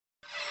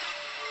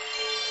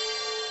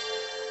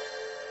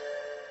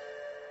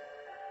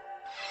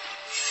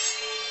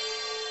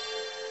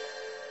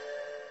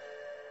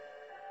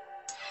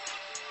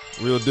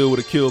Real Deal with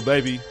a Kill,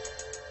 baby.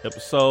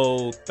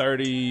 Episode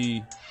 30.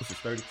 What's it,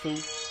 32?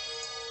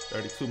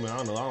 32, man. I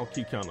don't know. I don't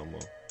keep count no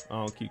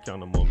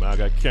more. Man. I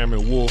got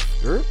Cameron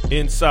Wolfe,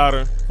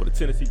 insider for the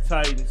Tennessee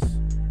Titans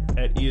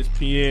at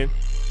ESPN.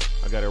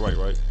 I got it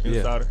right?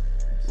 Insider,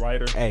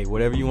 writer. Hey,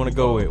 whatever you want to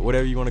go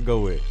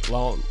with.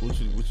 Long, what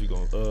you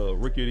going?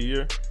 Rookie of the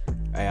Year.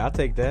 Hey, I'll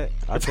take that.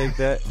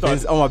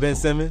 On my Ben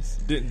Simmons.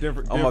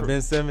 On my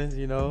Ben Simmons,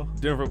 you know.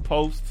 Denver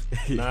Post.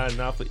 9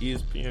 for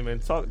ESPN, man.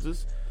 Talk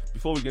just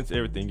before we get into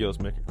everything else,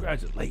 man.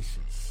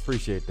 Congratulations.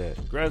 Appreciate that.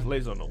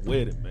 Congratulations on the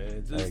wedding,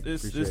 man.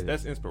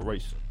 That's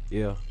inspiration.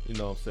 Yeah. You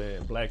know what I'm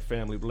saying? Black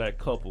family, black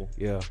couple.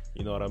 Yeah.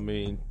 You know what I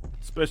mean?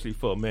 Especially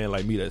for a man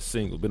like me that's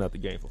single, been out the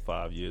game for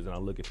 5 years, and I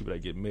look at people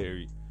that get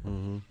married,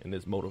 and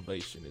this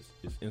motivation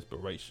is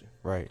inspiration.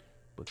 Right.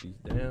 But these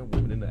damn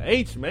women in the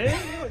H, man,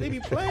 you know, they be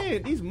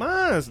playing these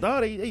minds,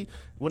 dog. They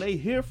when they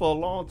here for a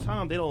long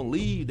time, they don't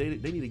leave. They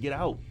need to get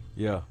out.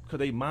 Yeah. Because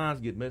they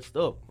minds get messed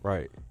up.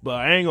 Right. But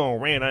I ain't going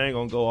to rant. I ain't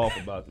going to go off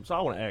about them. So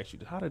I want to ask you,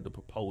 how did the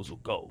proposal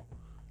go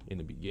in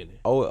the beginning?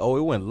 Oh,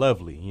 it went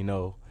lovely. You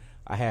know,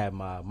 I had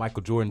my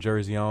Michael Jordan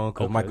jersey on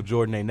because Michael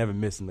Jordan ain't never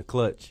missing the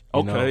clutch.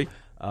 You know?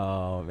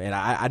 And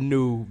I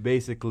knew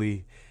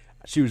basically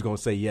she was going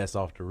to say yes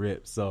off the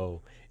rip.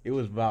 So it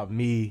was about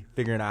me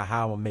figuring out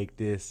how I'm going to make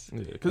this.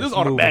 Yeah, because it's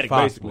automatic,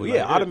 basically.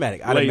 Yeah,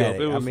 automatic.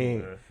 Layup. I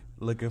mean,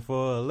 looking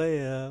for a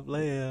layup.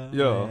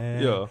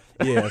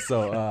 Yeah.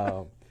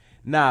 So,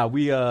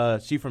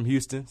 she from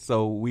Houston,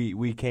 so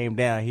we came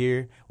down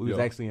here. We was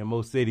actually in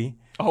Mo City.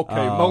 Okay,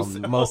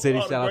 Mo City.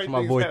 Shout out to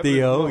my boy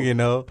Theo. You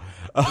know,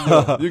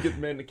 you get the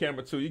man in the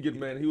camera too. You get the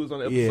man. He was on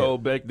the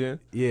episode back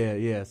then.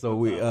 Yeah. So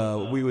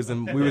we was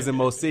in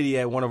Mo City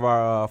at one of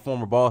our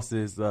former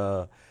bosses'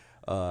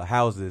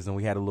 houses, and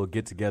we had a little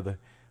get together.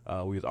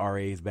 We was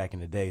RAs back in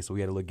the day, so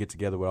we had a little get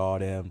together with all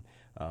them.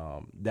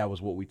 That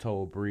was what we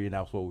told Bree, and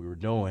that was what we were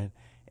doing.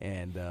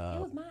 And it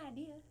was my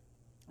idea.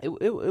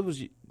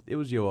 It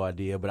was your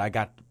idea, but I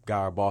got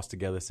our boss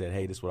together, said,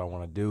 "Hey, this is what I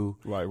want to do."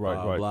 Right.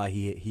 Blah.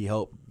 He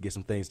helped get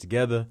some things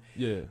together.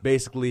 Yeah.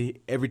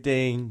 Basically,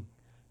 everything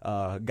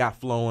got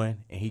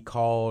flowing, and he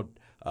called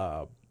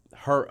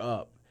her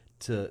up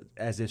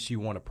as if she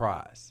won a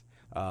prize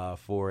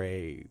for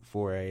a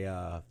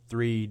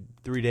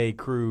 3-day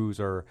cruise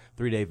or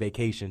 3-day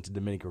vacation to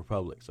Dominican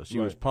Republic. So she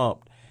was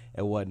pumped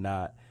and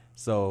whatnot.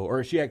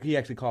 So, he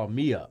actually called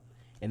me up,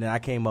 and then I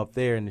came up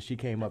there, and then she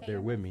came up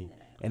there with me.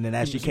 And then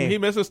as she came, he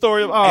missed the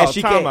story of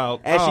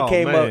timeout. As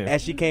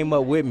she came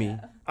up with me.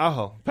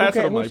 Pass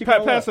it the mic.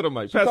 Pass it the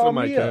mic. Pass it the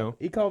mic, Cam.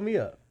 He called me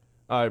up.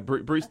 All right,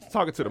 Bree,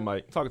 talking to the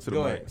mic.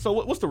 Go ahead. So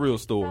what's the real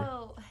story?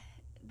 So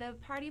the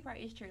party part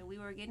is true. We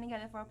were getting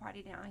together for a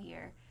party down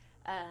here,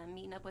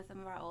 meeting up with some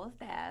of our old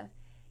staff.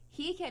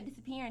 He kept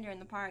disappearing during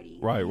the party.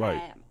 Right.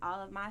 Had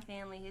all of my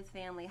family, his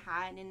family,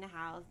 hiding in the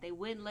house. They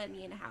wouldn't let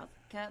me in the house.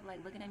 Kept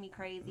looking at me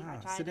crazy. I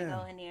tried to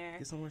go in there.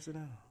 Get somewhere, sit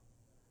down.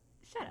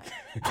 Shut up.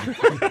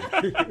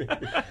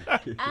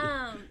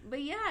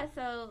 But yeah,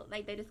 so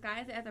they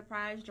disguised it as a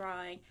prize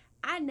drawing.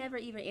 I never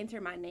even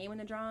entered my name in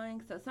the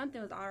drawing, so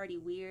something was already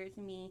weird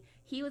to me.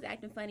 He was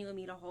acting funny with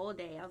me the whole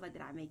day. I was like,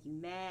 "Did I make you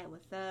mad?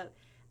 What's up?"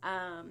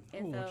 Why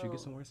don't you get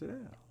somewhere, sit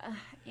down?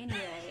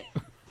 Anyway,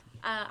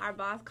 our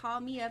boss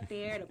called me up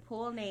there to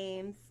pull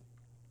names,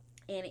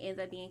 and it ends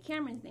up being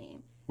Cameron's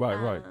name.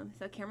 Right.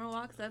 So Cameron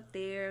walks up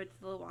there. It's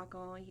a little walk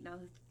on,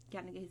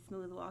 kind of get his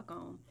smooth walk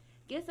on.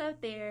 Gets up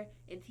there,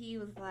 and T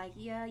was like,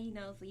 "Yeah,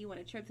 so you want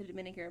a trip to the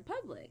Dominican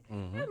Republic?"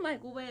 Mm-hmm. I'm like,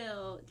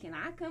 "Well, can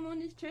I come on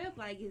this trip?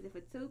 Is it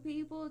for 2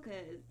 people?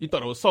 Because you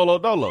thought it was solo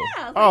dolo?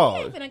 Yeah,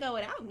 he ain't gonna go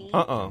without me.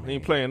 He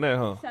ain't playing that,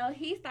 huh?" So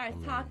he starts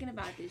talking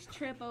about this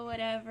trip or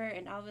whatever,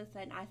 and all of a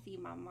sudden, I see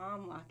my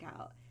mom walk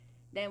out.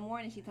 That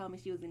morning, she told me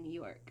she was in New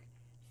York.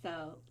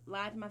 So,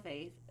 lied to my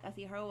face. I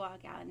see her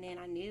walk out, and then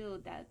I knew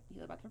that he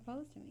was about to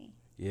propose to me.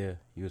 Yeah,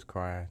 he was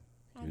crying.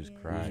 He was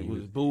crying. She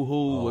was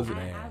boo-hoo. Oh,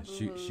 man.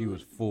 She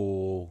was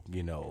full,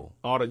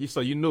 All that. So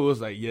you knew it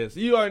was like yes.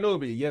 You already know it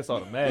would be yes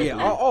automatically. Yeah,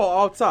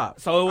 all top.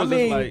 So it was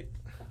just like,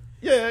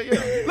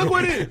 yeah. Look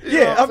what it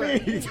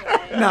is.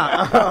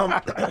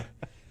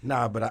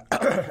 But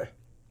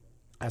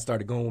I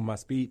started going with my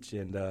speech,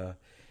 and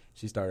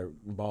she started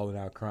bawling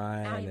out,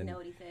 crying. I don't even and know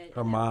what he said.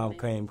 Her mom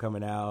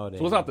coming out.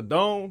 So was it out the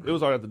dome? It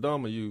was already at the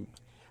dome, or you?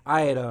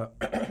 I had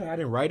I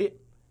didn't write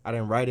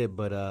it,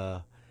 but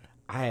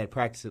I had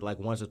practiced it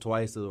once or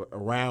twice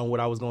around what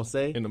I was going to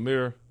say. In the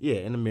mirror? Yeah,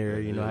 in the mirror.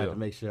 I had to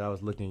make sure I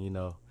was looking,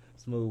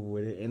 smooth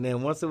with it. And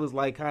then once it was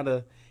kind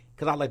of,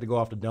 because I like to go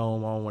off the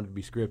dome, I don't want it to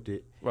be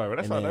scripted. Right,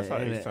 that's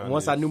how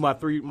once I knew my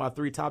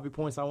three topic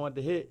points I wanted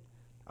to hit,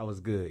 I was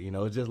good.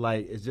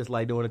 It's just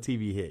like doing a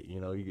TV hit.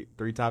 You get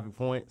 3 topic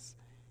points,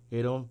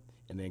 hit them,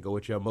 and then go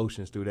with your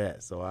emotions through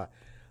that. So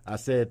I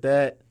said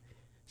that.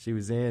 She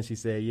was in. She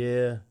said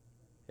yeah,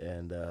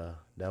 and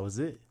that was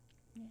it.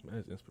 Man,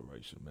 it's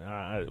inspiration,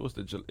 man.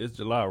 It's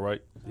July,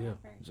 right? Yeah.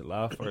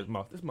 July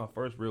 1st. This is my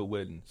first real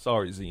wedding.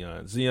 Sorry,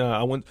 Zion. You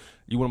one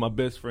of my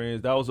best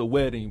friends. That was a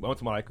wedding. I'm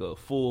talking about a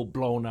full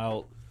blown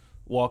out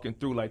walking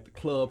through like the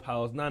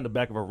clubhouse, not in the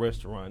back of a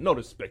restaurant. No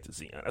disrespect to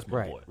Zion. That's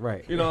my boy.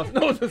 Right. You know,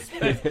 no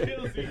disrespect.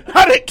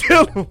 How they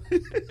kill him?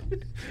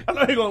 I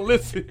know he gonna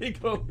listen. He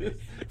gonna listen.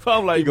 So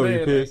I'm like, He gonna man,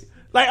 be pissed.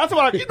 like I'm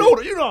talking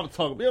about, you know what I'm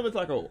talking about. It's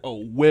like a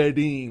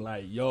wedding,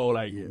 like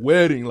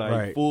wedding, like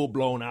Right. full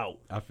blown out.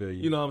 I feel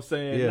you. You know what I'm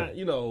saying? Yeah. Not,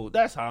 you know,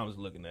 that's how I was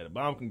looking at it.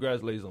 But I'm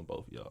congratulations on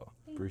both of y'all.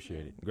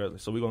 Appreciate it.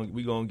 Congratulations. So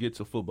we gonna get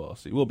to football.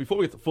 See, well, before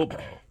we get to football,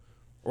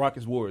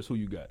 Rockets Warriors, who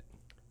you got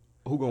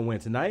Who gonna win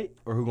tonight,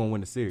 or who gonna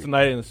win the series?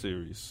 tonight in the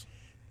series?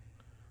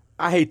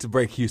 I hate to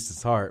break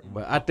Houston's heart,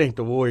 but I think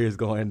the Warriors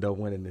gonna end up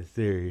winning this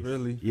series.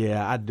 Really?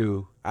 Yeah, I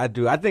do. I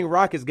think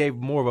Rockets gave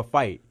more of a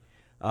fight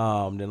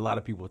than a lot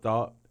of people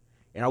thought,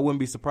 and I wouldn't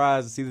be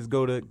surprised to see this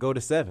go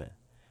to 7.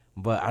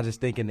 But I just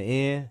think in the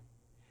end,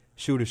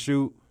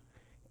 shoot,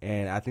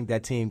 and I think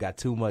that team got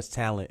too much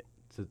talent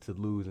to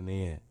lose in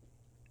the end.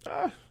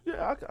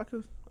 Yeah, I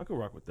could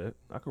rock with that.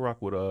 I could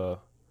rock with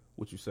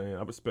what you're saying.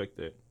 I respect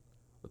that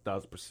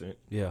 1,000%.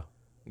 Yeah.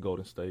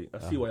 Golden State. I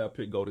see why I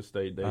picked Golden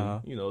State. They,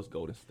 you know, it's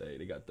Golden State.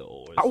 They got the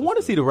oil. I want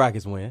to see the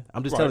Rockets win.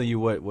 I'm just Right. telling you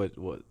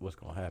what's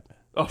gonna happen.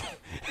 Oh.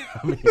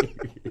 I mean,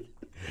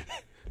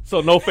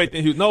 So no faith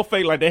in Houston. No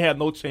faith, like they have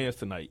no chance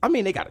tonight.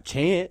 they got a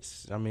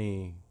chance. I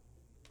mean,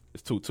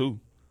 It's 2-2.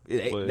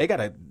 they got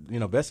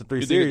a best of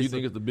 3 You series.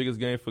 think it's the biggest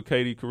game for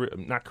KD career?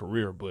 Not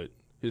career, but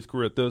his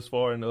career thus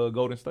far in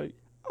Golden State.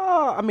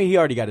 He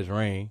already got his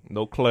ring.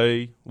 No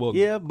Clay. Well,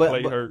 Yeah, but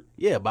Clay hurt.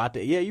 Yeah, but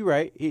you're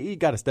right. He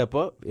got to step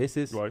up. It's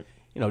his. Right.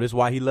 This is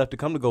why he left to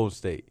come to Golden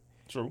State.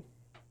 True.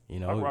 I I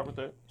can rock with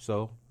that.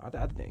 So I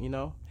think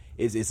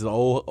it's an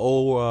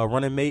old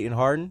running mate in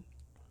Harden.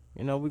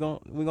 We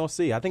gonna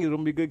see. I think it's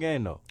gonna be a good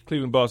game though.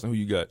 Cleveland, Boston. Who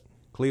you got?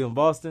 Cleveland,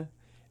 Boston,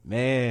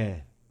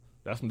 man.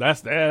 That's Man.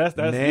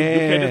 you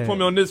can't just put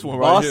me on this one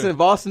right here.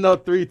 Boston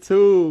up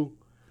 3-2.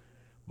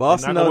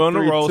 Boston Not up going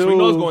on the road, 3-2. so we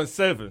know it's going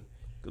 7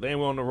 because they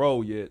ain't on the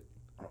road yet.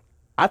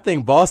 I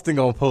think Boston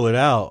gonna pull it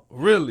out.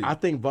 Really? I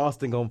think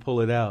Boston gonna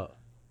pull it out.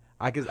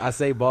 I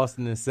say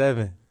Boston in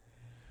 7.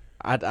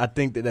 I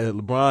think that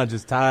LeBron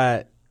just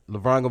tired.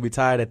 LeBron gonna be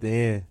tired at the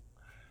end.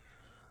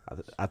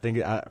 I think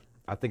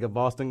a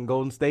Boston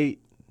Golden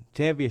State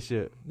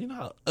championship. You know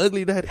how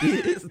ugly that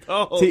is,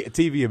 dog.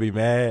 TV will be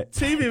mad.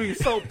 TV be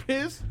so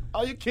pissed.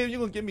 Are you kidding? You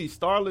gonna give me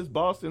starless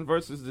Boston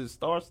versus this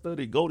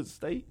star-studded Golden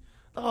State?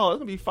 Oh, it's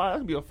gonna be 5. It's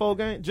gonna be a 4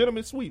 game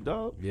gentleman sweep,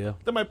 dog. Yeah.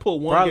 They might pull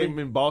one Probably. game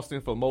in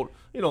Boston for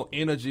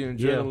energy and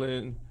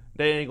adrenaline.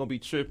 They ain't gonna be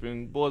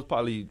tripping. Boys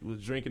probably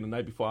was drinking the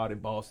night before out in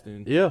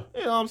Boston. Yeah.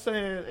 You know what I'm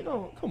saying? They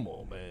gonna, come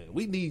on, man.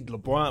 We need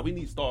LeBron. We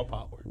need star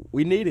power.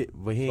 We need it,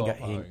 but he ain't Star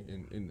got. power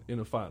in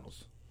the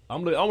finals. I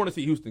want to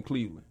see Houston,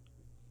 Cleveland.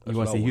 You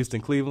want to see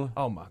Houston, Cleveland?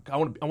 Oh my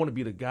God! I want to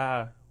be the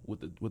guy with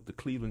the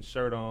Cleveland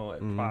shirt on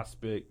at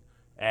prospect,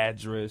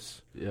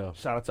 address. Yeah.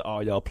 Shout out to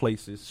all y'all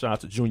places. Shout out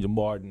to Junior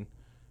Martin.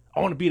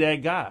 I want to be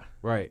that guy.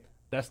 Right.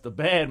 That's the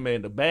bad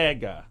man, the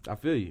bad guy. I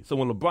feel you. So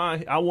when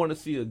LeBron, I want to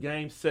see a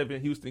Game 7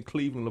 Houston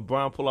Cleveland.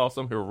 LeBron pull off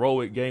some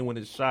heroic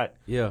game-winning shot.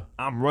 Yeah.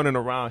 I'm running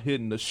around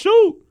hitting the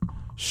shoot.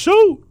 That's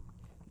what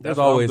I'm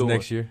always doing.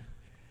 next year.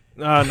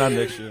 Nah, not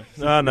next year.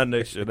 Not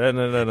next year.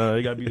 No.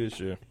 It got to be this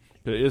year.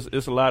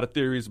 It's a lot of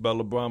theories about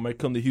LeBron might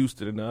come to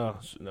Houston, and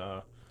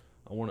I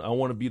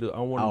want to be the. I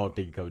don't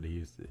think he coming to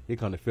Houston. He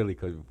come to Philly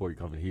before he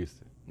come to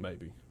Houston.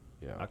 Maybe.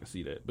 Yeah. I can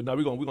see that. But now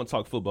we're gonna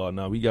talk football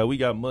now. We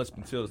got months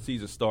until the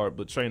season start,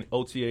 but training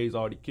OTAs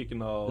already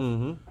kicking off.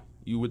 Mm-hmm.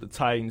 You with the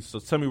Titans. So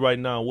tell me right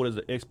now, what is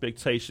the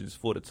expectations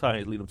for the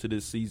Titans leading up to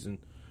this season?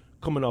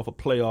 Coming off a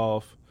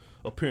playoff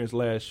appearance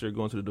last year,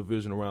 going to the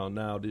division round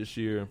now this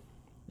year.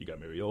 You got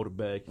Mariota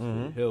back, he's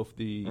very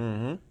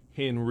healthy.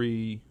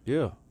 Henry.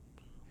 Yeah.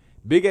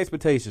 Big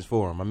expectations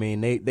for him. I mean,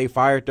 they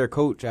fired their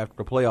coach after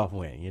the playoff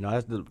win.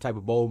 That's the type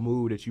of bold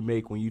move that you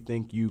make when you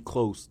think you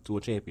close to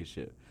a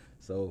championship.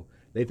 So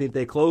they think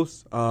they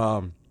close.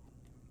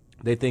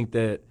 They think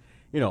that,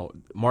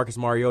 Marcus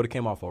Mariota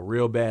came off a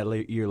real bad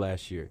year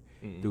last year.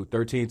 Threw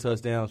 13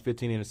 touchdowns,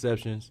 15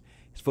 interceptions.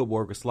 His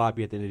footwork was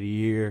sloppy at the end of the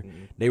year.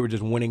 They were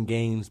just winning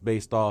games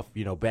based off,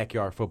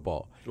 backyard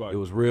football. Right. It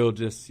was real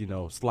just,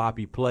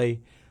 sloppy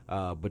play.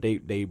 But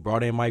they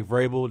brought in Mike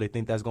Vrabel. They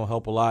think that's going to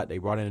help a lot. They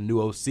brought in a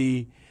new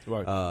OC.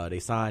 Right. They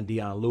signed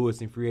Deion Lewis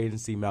in free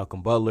agency,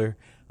 Malcolm Butler.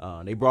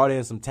 They brought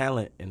in some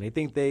talent, and they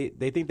think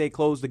they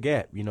closed the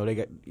gap.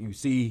 You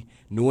see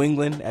New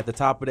England at the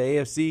top of the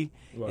AFC,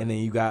 Right. and then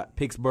you got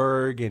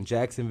Pittsburgh and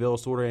Jacksonville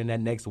sort of in that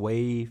next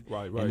wave,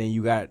 Right. and then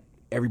you got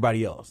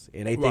everybody else,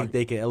 and they think Right.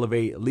 they can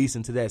elevate at least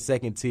into that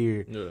second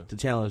tier Yeah. to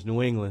challenge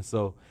New England.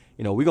 So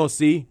we're gonna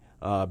see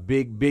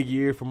big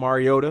year for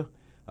Mariota.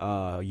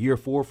 Year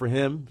 4 for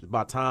him. It's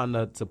about time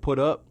to put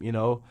up. He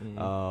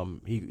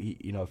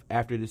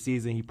after the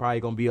season, he probably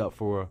gonna be up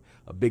for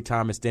a big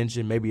time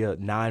extension, maybe a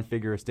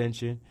 9-figure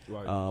extension.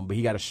 Right. But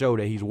he got to show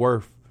that he's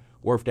worth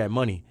that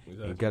money.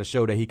 Exactly. He got to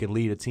show that he can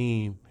lead a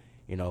team,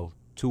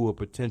 to a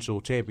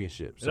potential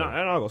championship. So, And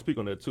I'm gonna speak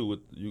on that too. With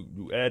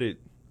you added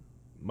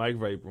Mike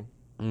Vrabel.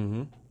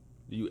 mm-hmm.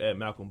 You add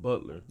Malcolm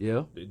Butler.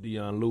 Yeah.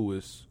 Deion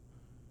Lewis.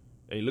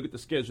 And you look at the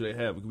schedule they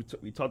have.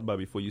 We talked about it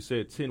before. You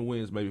said 10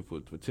 wins maybe for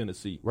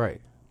Tennessee.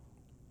 Right.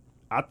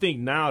 I think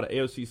now the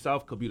AFC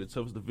South could be the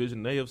toughest division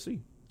in the AFC.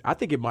 I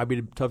think it might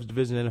be the toughest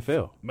division in the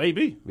NFL.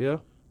 Maybe. Yeah.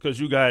 Because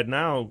you got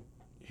now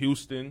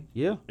Houston.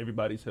 Yeah.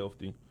 Everybody's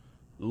healthy.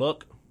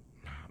 Luck,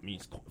 I mean,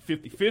 it's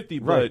 50-50,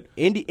 Right. but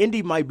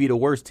Indy might be the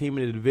worst team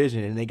in the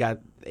division, and they got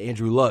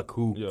Andrew Luck,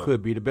 who Yeah.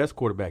 could be the best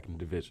quarterback in the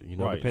division. You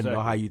know, Right, depending on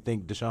exactly. how you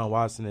think Deshaun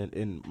Watson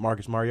and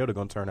Marcus Mariota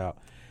going to turn out.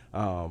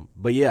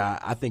 But yeah,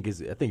 I think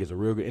it's a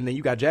real good. And then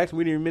you got Jackson.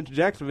 We didn't even mention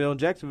Jacksonville. And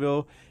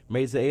Jacksonville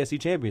made it to the AFC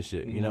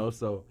Championship. You know,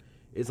 so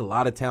it's a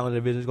lot of talent in the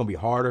division. It's going to be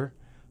harder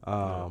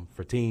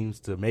for teams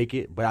to make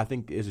it, but I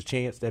think there's a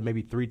chance that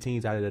maybe 3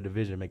 teams out of the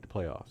division make the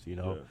playoffs. You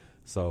know, Yeah.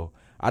 so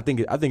I think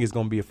it's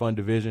going to be a fun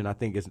division. I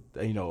think it's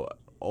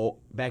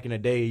back in the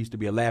day, it used to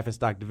be a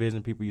laughingstock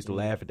division. People used to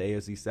laugh at the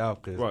AFC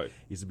South because Right. it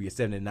used to be a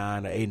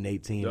 7-9 or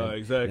 8-8 team. Yeah,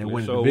 exactly. And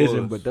win So the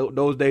division, was. but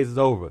those days is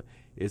over.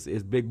 It's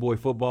big boy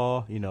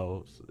football. You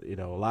know, a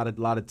lot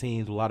of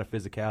teams, a lot of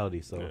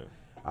physicality. So Yeah.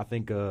 I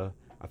think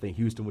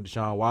Houston with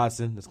Deshaun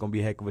Watson, it's going to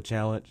be a heck of a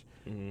challenge.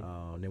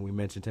 Then we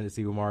mentioned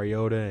Tennessee with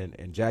Mariota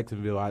and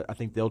Jacksonville. I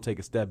think they'll take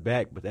a step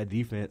back, but that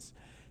defense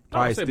I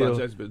probably would say still. about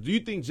Jacksonville. Do you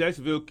think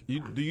Jacksonville?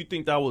 Do you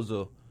think that was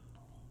a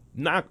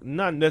not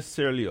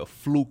necessarily a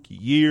fluke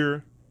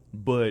year,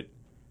 but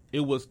it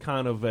was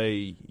kind of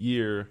a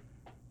year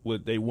where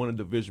they won a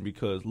division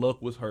because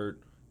Luck was hurt,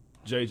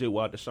 J.J.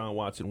 Watt, Deshaun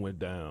Watson went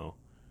down,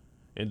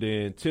 and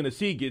then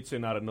Tennessee gets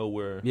in out of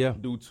nowhere Yeah.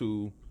 due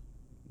to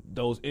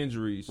those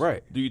injuries.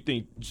 Right. Do you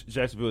think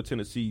Jacksonville,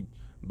 Tennessee,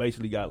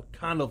 basically got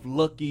kind of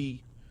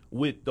lucky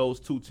with those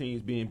 2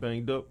 teams being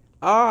banged up?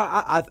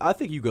 I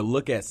think you could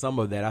look at some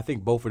of that. I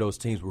think both of those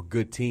teams were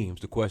good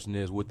teams. The question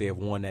is, would they have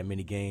won that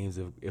many games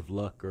if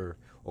Luck or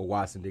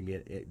Watson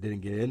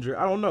didn't get injured?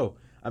 I don't know.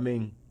 I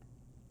mean,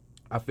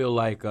 I feel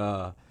like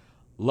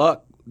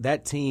Luck,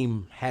 that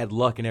team had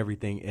Luck and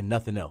everything and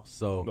nothing else.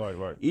 So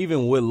Right.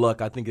 even with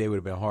Luck, I think they would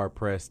have been hard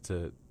pressed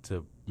to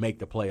make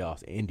the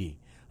playoffs. Indy,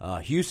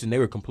 Houston, they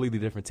were a completely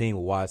different team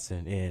with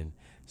Watson in.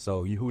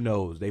 So who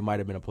knows? They might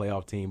have been a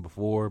playoff team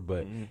before,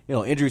 but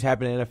injuries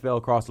happen in the NFL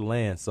across the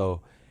land.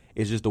 So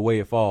it's just the way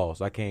it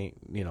falls. I can't,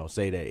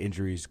 say that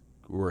injuries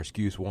were an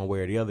excuse one way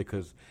or the other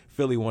because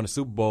Philly won the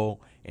Super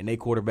Bowl and their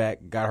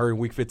quarterback got hurt in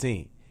Week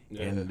 15.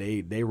 Yeah. And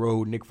they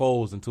rode Nick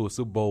Foles into a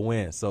Super Bowl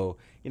win. So,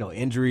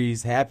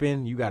 injuries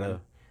happen. You got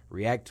to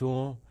react to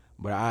them.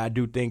 But I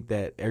do think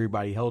that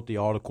everybody healthy,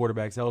 all the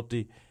quarterbacks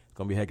healthy, it's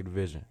going to be a heck of a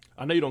division.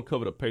 I know you don't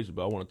cover the Patriots,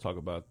 but I want to talk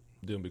about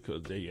them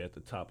because they at the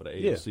top of the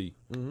AFC.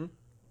 Mm-hmm.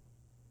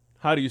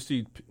 How do you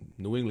see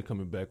New England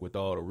coming back with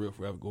all the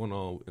riffraff going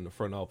on in the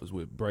front office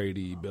with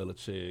Brady,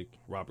 Belichick,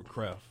 Robert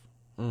Kraft?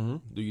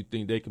 Mm-hmm. Do you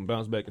think they can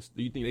bounce back?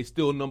 Do you think they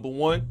still number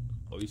one?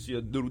 Or you see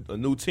a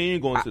new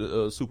team going to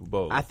the Super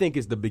Bowl? I think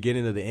it's the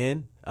beginning of the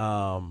end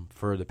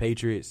for the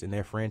Patriots and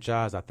their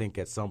franchise. I think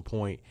at some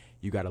point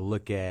you got to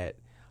look at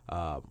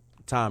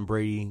Tom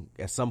Brady.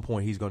 At some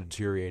point he's going to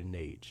deteriorate in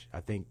age.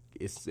 I think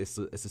it's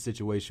a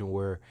situation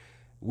where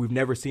we've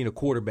never seen a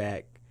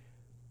quarterback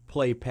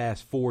play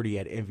past 40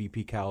 at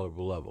MVP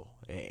caliber level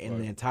in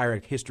the entire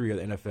history of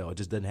the NFL. It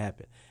just doesn't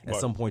happen. At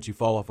some point you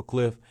fall off a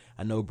cliff.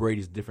 I know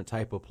Brady's a different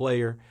type of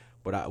player,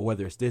 but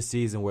whether it's this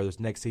season, whether it's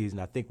next season,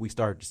 I think we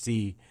start to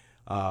see,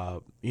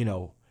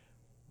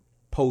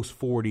 post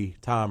 40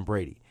 Tom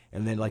Brady.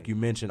 And then, like you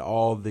mentioned,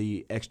 all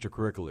the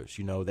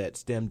extracurriculars, that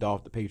stemmed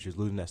off the Patriots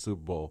losing that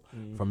Super Bowl,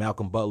 from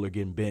Malcolm Butler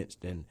getting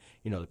benched, and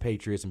the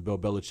Patriots and Bill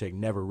Belichick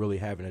never really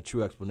having a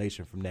true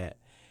explanation from that.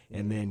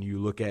 And then you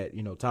look at,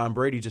 Tom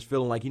Brady just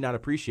feeling like he's not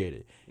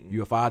appreciated.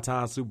 You're a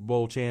 5-time Super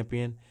Bowl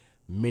champion,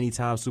 many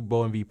times Super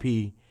Bowl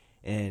MVP,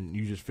 and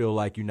you just feel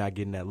like you're not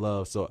getting that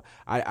love. So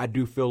I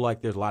do feel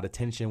like there's a lot of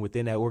tension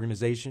within that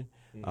organization.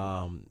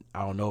 I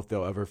don't know if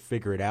they'll ever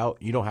figure it out.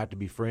 You don't have to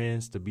be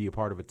friends to be a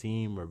part of a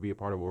team or be a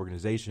part of an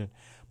organization.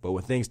 But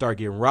when things start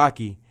getting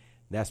rocky,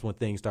 that's when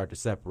things start to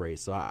separate.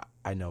 So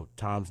I know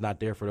Tom's not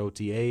there for the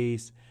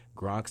OTAs.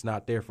 Gronk's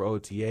not there for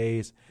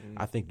OTAs.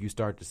 I think you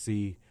start to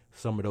see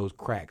some of those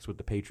cracks with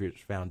the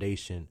Patriots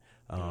foundation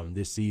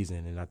this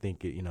season. And I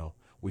think,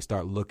 we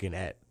start looking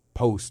at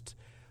post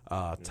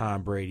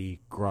Tom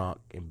Brady, Gronk,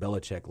 and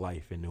Belichick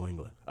life in New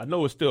England. I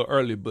know it's still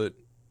early, but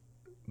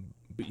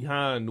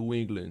behind New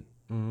England,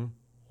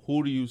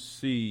 who do you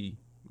see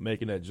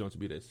making that jump to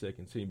be that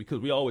second team? Because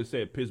we always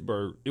said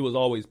Pittsburgh. It was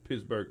always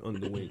Pittsburgh under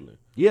New England.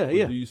 Yeah.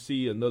 Do you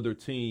see another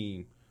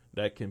team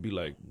that can be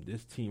like,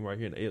 this team right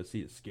here in the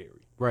AFC is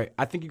scary? Right.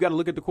 I think you got to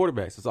look at the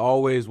quarterbacks. It's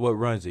always what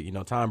runs it.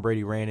 Tom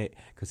Brady ran it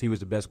because he was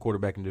the best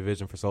quarterback in the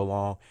division for so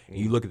long. And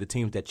you look at the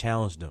teams that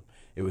challenged him.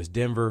 It was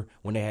Denver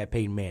when they had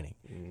Peyton Manning.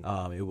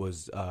 It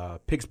was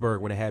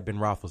Pittsburgh when they had Ben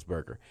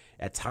Roethlisberger.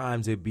 At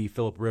times it'd be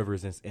Phillip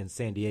Rivers and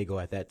San Diego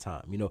at that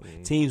time.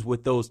 Teams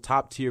with those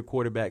top-tier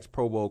quarterbacks,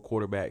 Pro Bowl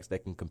quarterbacks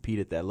that can compete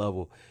at that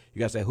level. You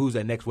got to say, who's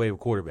that next wave of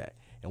quarterback?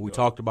 And we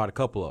talked about a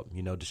couple of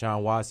them,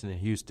 Deshaun Watson in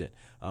Houston.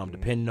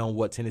 Depending on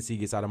what Tennessee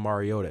gets out of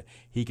Mariota,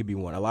 he could be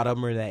one. A lot of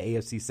them are in that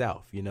AFC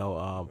South,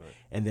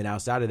 And then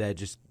outside of that,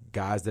 just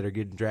guys that are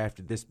getting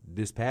drafted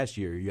this past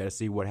year. You got to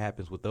see what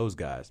happens with those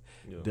guys.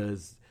 Yeah.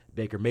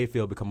 Baker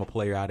Mayfield become a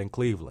player out in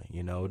Cleveland?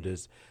 You know,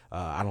 does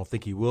I don't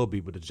think he will be,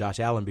 but does Josh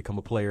Allen become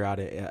a player out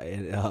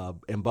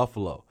in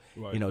Buffalo?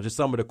 Right. You know, just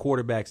some of the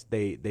quarterbacks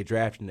they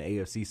drafted in the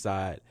AFC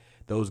side,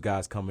 those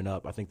guys coming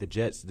up. I think the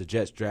Jets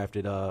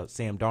drafted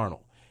Sam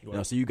Darnold. You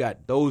know, so you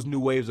got those new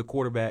waves of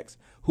quarterbacks.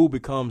 Who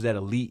becomes that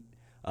elite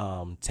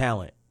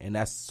talent, and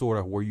that's sort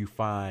of where you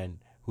find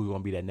who's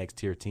going to be that next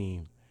tier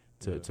team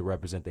to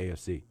represent the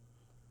AFC.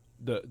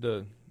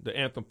 The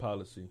anthem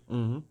policy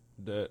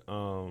that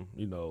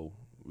you know,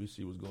 we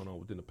see what's going on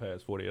within the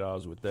past 48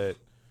 hours with that.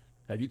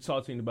 Have you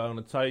talked to anybody on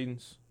the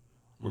Titans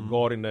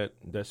regarding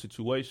that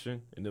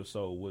situation? And if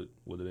so,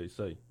 what do they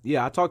say?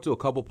 Yeah, I talked to a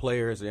couple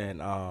players,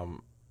 and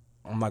I'm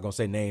not gonna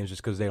say names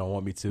just because they don't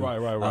want me to.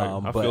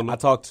 Right. But I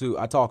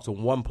talked to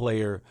one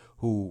player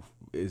who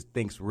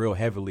thinks real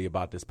heavily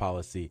about this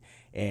policy,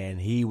 and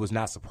he was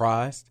not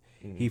surprised.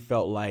 He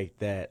felt like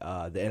that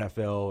the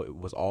NFL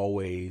was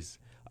always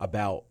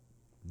about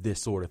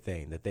this sort of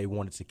thing, that they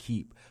wanted to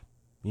keep,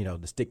 you know,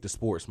 the stick to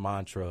sports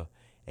mantra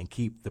and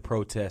keep the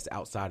protests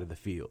outside of the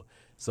field.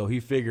 So he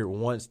figured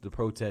once the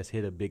protests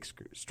hit a big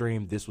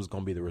stream, this was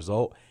going to be the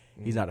result.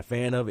 He's not a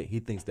fan of it. He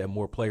thinks that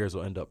more players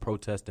will end up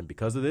protesting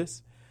because of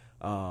this.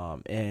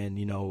 And,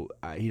 you know,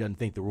 he doesn't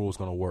think the rule is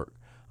going to work.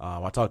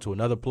 I talked to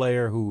another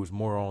player who's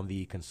more on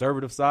the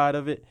conservative side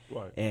of it,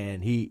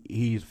 and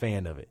he's a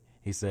fan of it.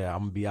 He said, I'm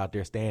going to be out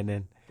there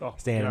standing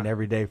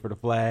every day for the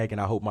flag,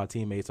 and I hope my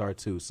teammates are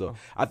too. So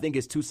I think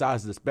it's two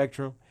sides of the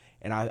spectrum,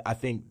 and I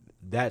think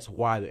that's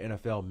why the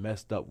NFL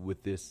messed up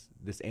with this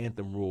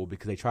anthem rule,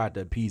 because they tried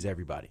to appease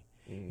everybody.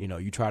 You know,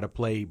 you try to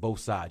play both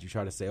sides. You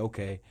try to say,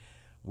 okay,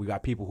 we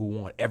got people who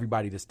want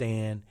everybody to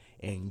stand,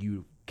 and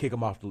you kick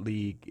them off the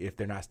league if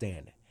they're not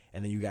standing.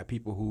 And then you got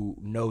people who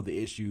know the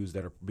issues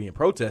that are being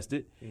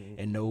protested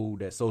and know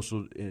that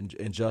social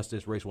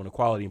injustice, racial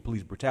inequality, and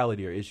police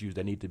brutality are issues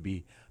that need to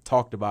be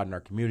talked about in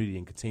our community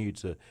and continue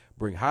to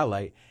bring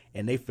highlight.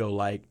 And they feel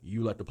like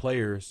you let the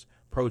players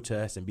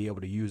protest and be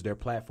able to use their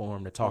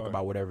platform to talk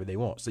about whatever they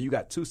want. So you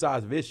got two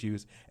sides of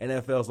issues, and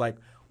NFL's like,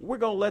 we're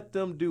going to let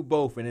them do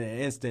both. And in an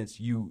instance,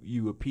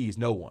 you appease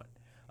no one.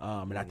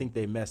 And I think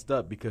they messed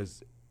up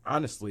because,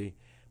 honestly,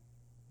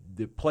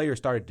 the players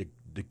started to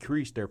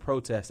decrease their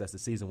protests as the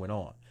season went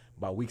on.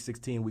 By week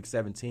 16, week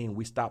 17,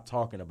 we stopped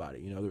talking about it.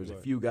 You know, there was a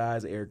few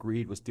guys, Eric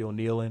Reed was still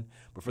kneeling,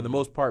 but for the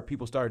most part,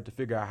 people started to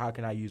figure out how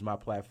can I use my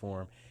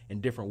platform in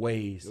different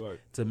ways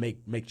to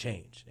make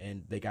change.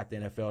 And they got the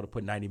NFL to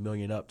put $90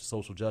 million up to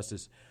social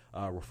justice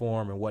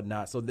reform and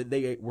whatnot. So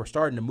they were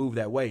starting to move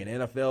that way. And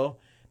NFL,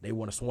 they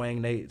want to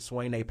swing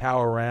they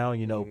power around,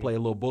 you know, play a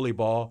little bully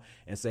ball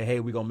and say, hey,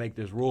 we're going to make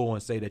this rule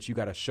and say that you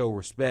got to show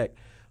respect.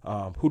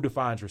 Who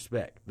defines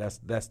respect?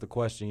 That's the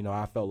question. You know,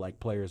 I felt like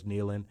players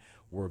kneeling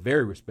were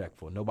very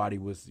respectful. Nobody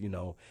was, you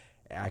know,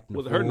 acting.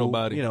 Wasn't hurting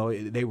nobody. You know,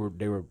 they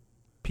were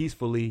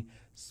peacefully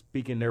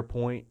speaking their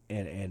point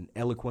and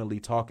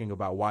eloquently talking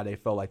about why they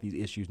felt like these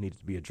issues needed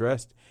to be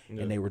addressed,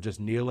 and they were just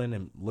kneeling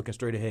and looking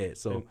straight ahead.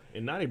 So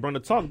and now they bring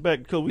the talk back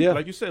because we,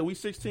 like you said, we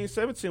 16,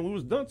 17, we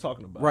was done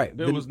talking about it.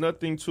 There was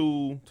nothing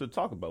to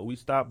talk about. We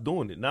stopped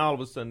doing it. Now all of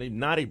a sudden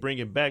they bring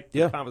it back to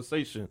the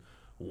conversation.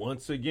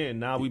 Once again,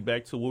 now we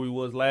back to where we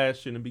was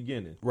last year in the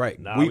beginning. Right.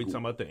 Now we talking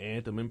about the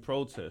anthem and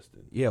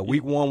protesting. Yeah,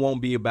 week one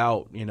won't be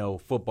about, you know,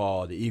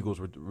 football, the Eagles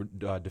were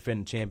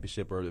defending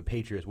championship, or the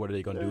Patriots, what are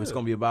they going to do? It's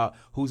going to be about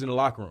who's in the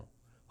locker room,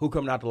 who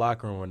coming out the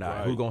locker room or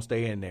not, who's going to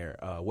stay in there,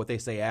 what they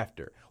say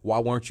after. Why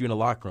weren't you in the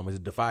locker room? Is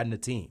it dividing the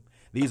team?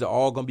 These are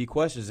all going to be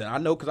questions, and I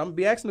know because I'm going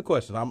to be asking the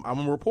questions. I'm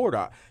a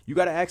reporter. You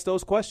got to ask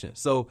those questions.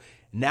 So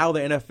now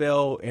the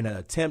NFL, in an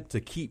attempt to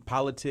keep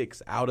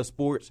politics out of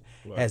sports,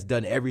 has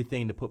done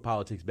everything to put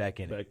politics back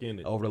in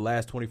it. Over the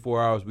last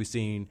 24 hours, we've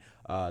seen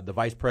the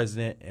vice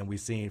president and we've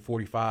seen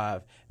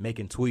 45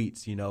 making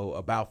tweets, you know,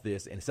 about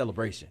this and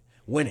celebration,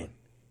 winning.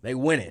 They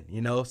winning, you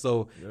know.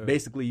 So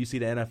basically you see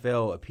the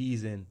NFL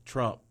appeasing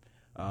Trump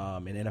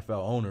and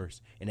NFL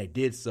owners, and they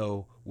did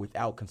so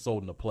without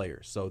consulting the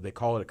players. So they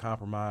call it a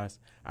compromise.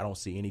 I don't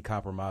see any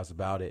compromise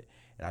about it,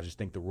 and I just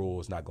think the rule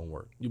is not going to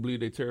work. You believe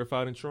they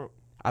terrified in Trump?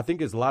 I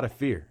think it's a lot of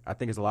fear. I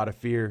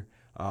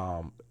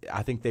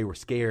think they were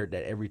scared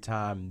that every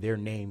time their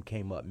name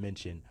came up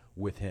mentioned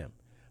with him.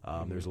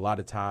 There's a lot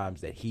of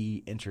times that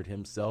he entered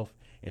himself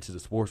into the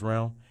sports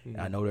realm.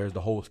 I know there's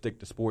the whole stick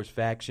to sports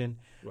faction,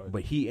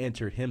 but he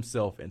entered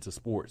himself into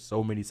sports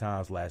so many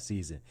times last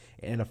season.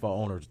 And NFL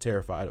owners are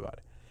terrified about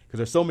it because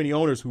there's so many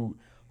owners who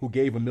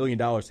gave $1 million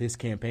to his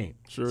campaign.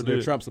 So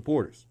they're Trump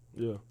supporters.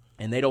 Yeah.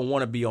 And they don't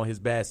want to be on his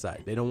bad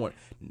side.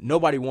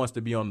 Nobody wants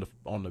to be on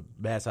the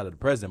bad side of the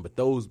president, but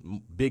those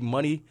big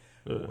money,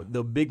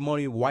 the big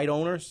money white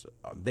owners,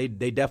 they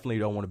definitely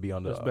don't want to be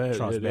on the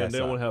Trump's bad side. They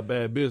don't want to have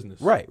bad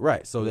business.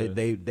 Right. So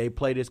they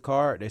play this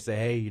card. They say,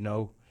 hey, you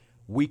know,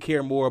 we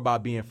care more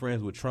about being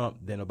friends with Trump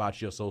than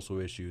about your social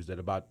issues, than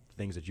about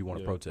things that you want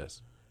to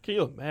protest. Can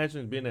you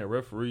imagine being that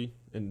referee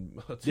and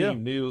a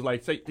team kneels?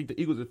 Like, say, think the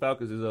Eagles and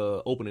Falcons is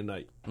opening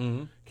night.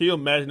 Can you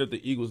imagine if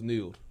the Eagles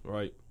kneeled,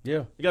 right?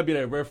 Yeah. You got to be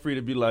that referee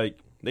to be like,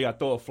 they got to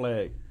throw a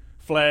flag.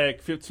 Flag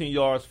 15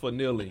 yards for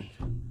kneeling.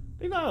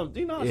 You know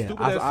how Yeah,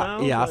 stupid that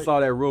sounds? I Like, saw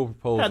that rule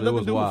proposal. had nothing It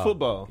was to do with wild.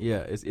 football.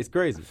 Yeah, it's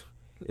crazy.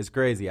 It's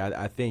crazy.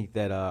 I think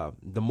that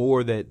the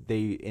more that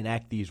they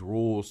enact these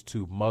rules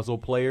to muzzle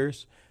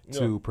players,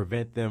 to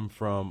prevent them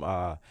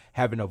from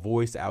having a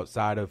voice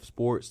outside of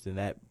sports, then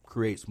that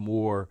creates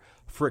more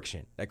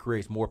friction. That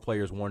creates more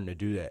players wanting to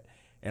do that.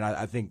 And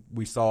I think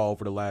we saw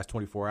over the last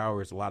 24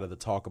 hours a lot of the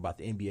talk about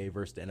the NBA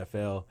versus the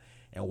NFL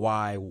and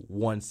why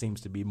one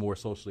seems to be more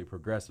socially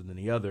progressive than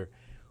the other.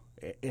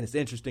 And it's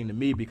interesting to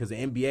me because the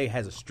NBA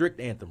has a strict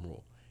anthem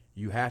rule.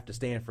 You have to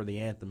stand for the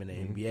anthem in the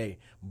NBA,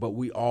 but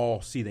we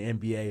all see the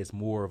NBA as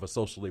more of a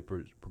socially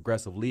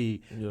progressive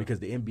league because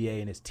the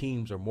NBA and its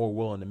teams are more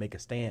willing to make a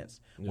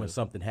stance when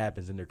something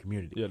happens in their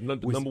community. Yeah, the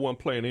number one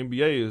player in the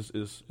NBA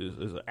is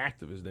an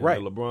activist, then, Right.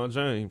 LeBron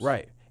James.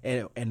 Right,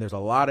 and there's a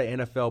lot of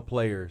NFL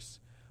players,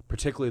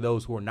 particularly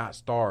those who are not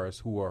stars,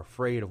 who are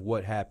afraid of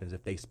what happens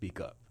if they speak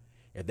up.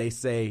 If they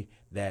say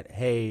that,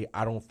 hey,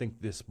 I don't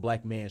think this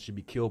black man should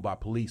be killed by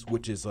police,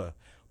 which is a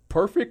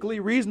perfectly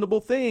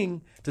reasonable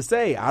thing to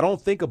say. I don't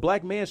think a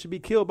black man should be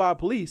killed by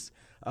police.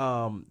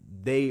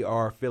 They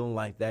are feeling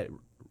like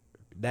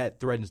that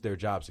threatens their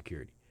job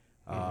security.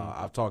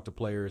 I've talked to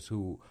players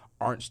who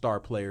aren't star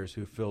players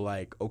who feel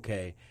like,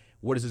 okay,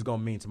 what is this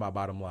going to mean to my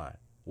bottom line?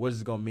 What is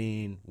this going to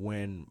mean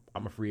when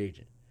I'm a free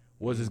agent?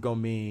 What is this going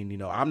to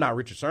mean? I'm not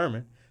Richard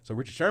Sherman, so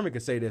Richard Sherman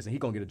could say this and he's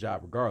going to get a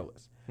job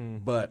regardless.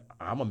 But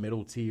I'm a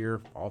middle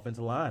tier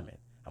offensive lineman.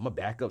 I'm a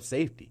backup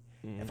safety.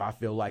 If I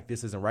feel like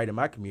this isn't right in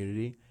my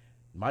community,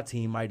 my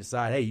team might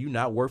decide, hey, you're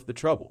not worth the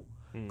trouble.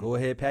 Go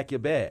ahead, pack your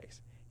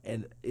bags.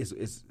 And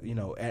it's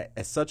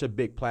at such a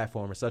big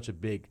platform and such a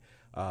big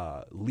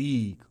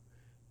league,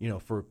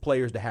 for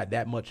players to have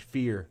that much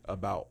fear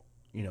about,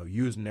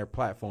 using their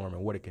platform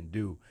and what it can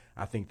do,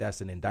 I think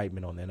that's an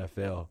indictment on the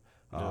NFL.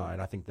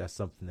 And I think that's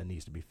something that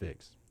needs to be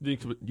fixed. Do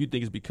you think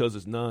it's because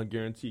it's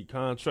non-guaranteed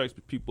contracts,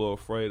 but people are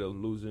afraid of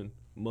losing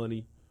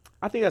money?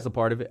 I think that's a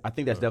part of it. I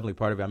think that's definitely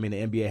part of it. I mean,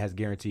 the NBA has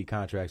guaranteed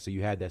contracts, so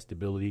you had that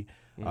stability.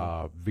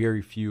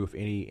 Very few, if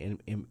any,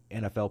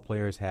 NFL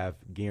players have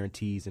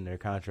guarantees in their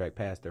contract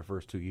past their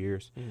first 2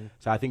 years.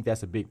 So I think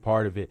that's a big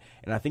part of it.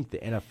 And I think the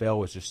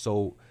NFL is just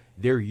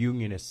their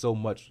union is so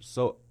much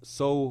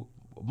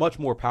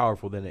more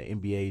powerful than the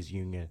NBA's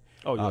union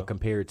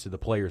compared to the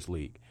Players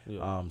League.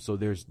 So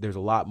there's a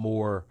lot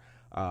more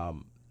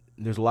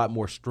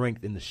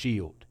strength in the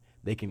shield.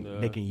 They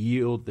can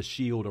yield the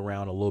shield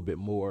around a little bit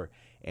more,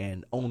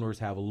 and owners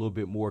have a little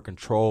bit more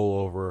control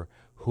over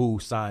who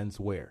signs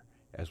where,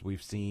 as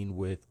we've seen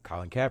with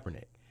Colin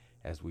Kaepernick,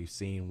 as we've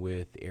seen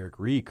with Eric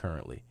Reed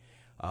currently.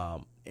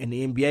 In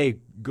the NBA,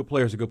 good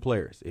players are good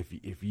players.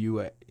 If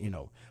you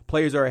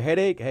players are a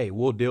headache, hey,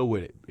 we'll deal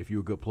with it if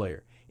you're a good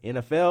player.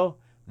 NFL,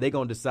 they're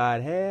going to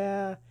decide,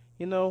 hey,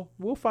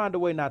 we'll find a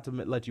way not to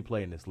let you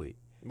play in this league.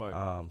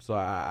 Right. So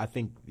I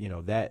think,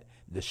 that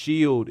the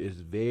shield is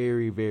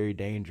very, very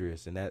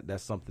dangerous, and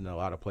that's something that a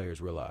lot of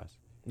players realize.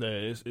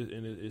 Yeah,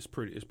 it's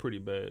pretty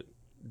bad.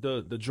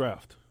 The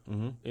draft,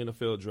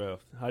 NFL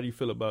draft. How do you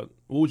feel about?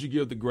 What would you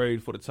give the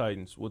grade for the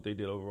Titans? What they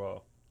did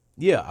overall?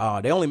 Yeah,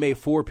 they only made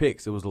 4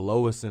 picks. It was the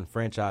lowest in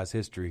franchise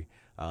history.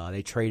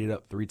 They traded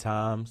up 3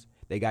 times.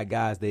 They got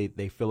guys they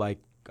feel like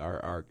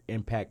are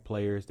impact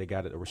players. They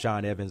got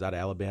Rashaan Evans out of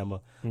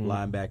Alabama,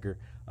 linebacker.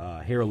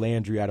 Harold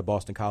Landry out of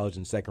Boston College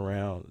in the 2nd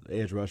round,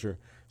 edge rusher.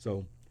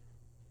 So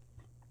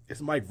it's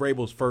Mike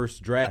Vrabel's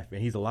first draft,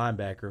 and he's a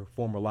linebacker,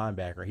 former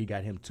linebacker. He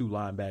got him 2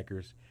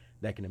 linebackers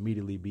that can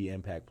immediately be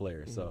impact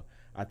players. So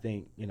I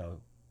think,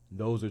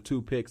 those are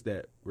 2 picks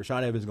that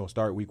Rashaan Evans is going to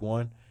start week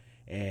 1,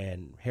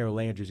 and Harold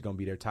Landry is going to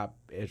be their top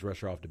edge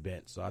rusher off the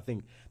bench. So I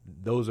think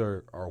those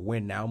are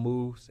win-now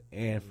moves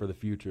and for the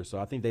future. So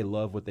I think they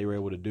love what they were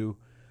able to do.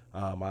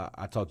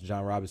 I talked to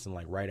John Robinson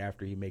right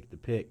after he made the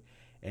pick,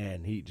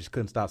 and he just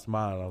couldn't stop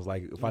smiling. I was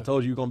like, if I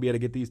told you you're going to be able to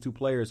get these 2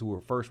 players who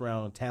were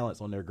first-round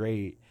talents on their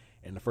grade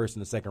in the 1st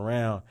and the 2nd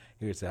round,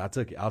 he would say,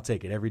 I'll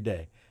take it every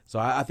day. So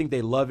I think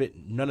they love it.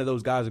 None of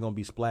those guys are going to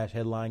be splash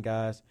headline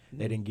guys.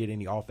 They didn't get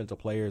any offensive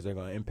players. They're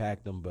going to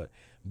impact them. But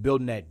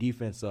building that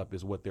defense up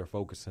is what they're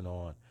focusing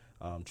on,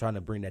 trying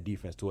to bring that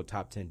defense to a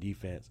top 10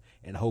 defense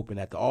and hoping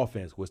that the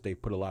offense, which they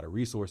put a lot of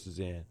resources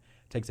in,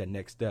 takes that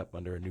next step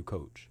under a new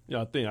coach.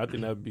 Yeah, I think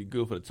that would be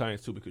good for the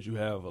Titans too, because you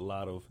have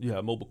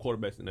mobile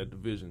quarterbacks in that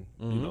division.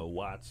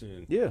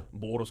 Watson,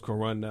 Bortles can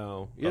run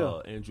now.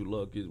 Andrew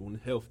Luck is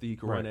when healthy, he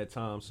can run that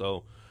time.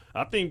 So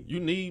I think you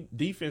need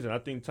defense, and I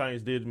think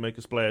Titans did make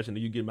a splash, and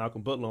then you get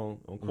Malcolm Butler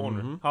on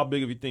corner. How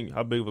big of a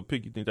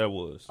pick you think that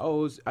was?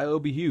 Oh,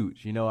 it'll be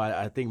huge.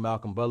 I think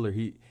Malcolm Butler,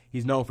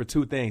 he's known for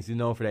 2 things. He's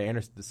known for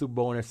the Super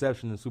Bowl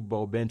interception and Super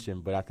Bowl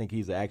benching, but I think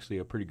he's actually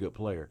a pretty good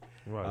player.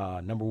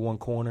 Right. Number 1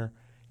 corner.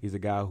 He's a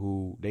guy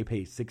who they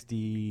paid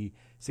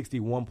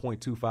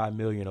 $61.25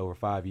 million over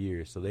 5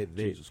 years. So they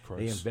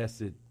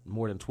invested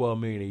more than $12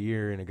 million a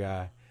year in a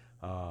guy.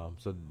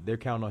 So they're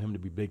counting on him to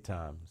be big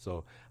time.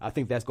 So I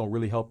think that's going to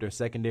really help their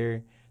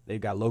secondary. They've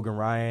got Logan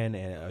Ryan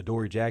and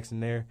Adoree Jackson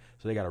there.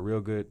 So they got a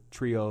real good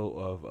trio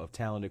of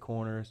talented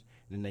corners.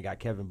 And then they got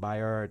Kevin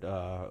Byard,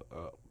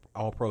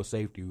 all-pro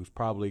safety, who's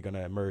probably going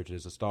to emerge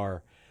as a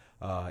star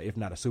if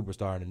not a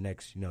superstar in the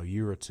next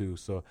year or two.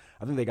 So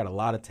I think they got a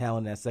lot of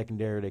talent in that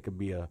secondary. They could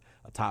be a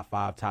top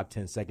 5, top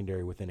 10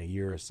 secondary within a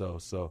year or so.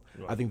 So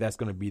I think that's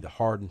going to be the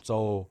heart and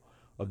soul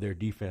of their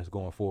defense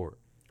going forward.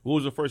 What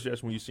was your first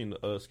reaction when you seen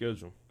the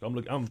schedule?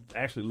 I'm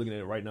actually looking at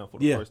it right now for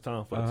the first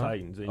time for the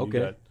Titans. And you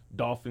got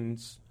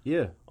Dolphins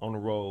on the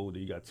road.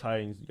 You got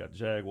Titans. You got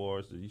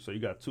Jaguars. So you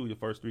got 2 of your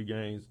first 3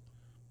 games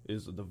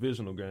is a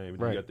divisional game.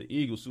 Right. You got the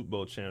Eagles, Super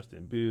Bowl champs,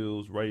 then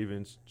Bills,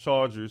 Ravens,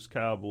 Chargers,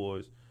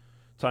 Cowboys,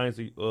 Titans,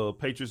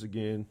 Patriots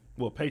again.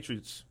 Well,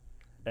 Patriots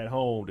at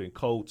home, then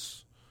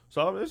Colts.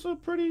 So it's a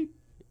pretty.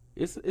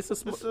 It's a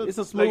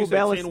smooth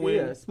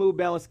balanced smooth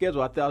balanced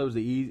schedule. I thought it was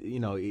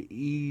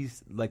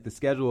ease like the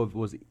schedule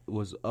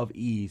was of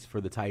ease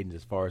for the Titans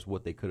as far as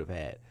what they could have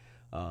had.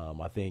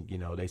 I think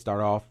they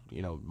start off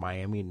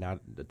Miami,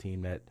 not the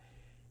team that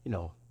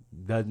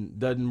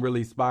doesn't really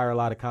inspire a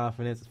lot of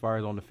confidence as far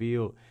as on the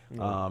field,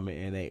 and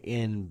they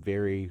end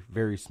very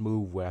very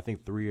smooth with I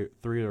think 3 of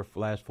their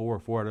last 4 or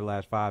 4 of their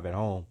last 5 at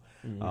home.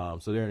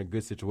 So they're in a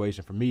good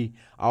situation. For me,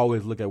 I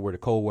always look at where the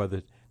cold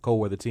weather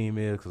team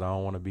is because I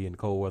don't want to be in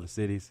cold weather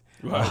cities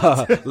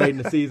late in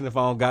the season if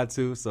I don't got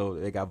to. So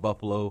they got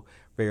Buffalo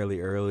fairly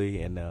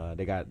early, and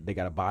they got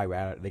a bye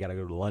right. They got to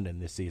go to London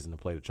this season to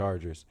play the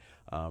Chargers,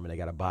 and they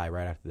got a bye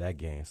right after that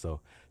game.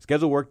 So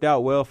schedule worked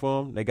out well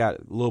for them. They got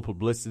a little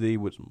publicity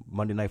with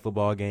Monday Night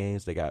Football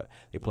games. They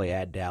play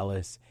at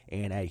Dallas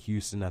and at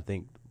Houston. I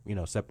think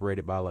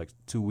separated by like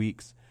 2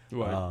 weeks.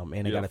 Right.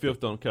 And they got a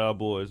 5th on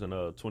Cowboys and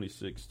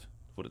 26th.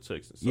 For the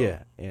Texans. So.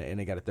 Yeah, and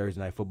they got a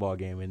Thursday night football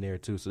game in there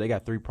too. So they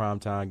got 3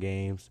 primetime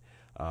games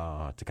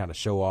to kind of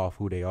show off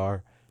who they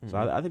are. So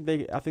I think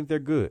they're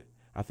good.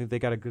 I think they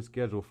got a good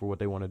schedule for what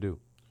they want to do.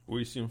 Where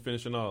you see them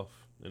finishing off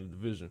in the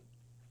division?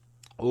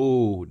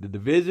 Oh, the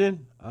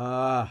division.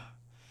 I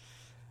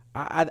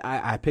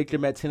picked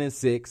them at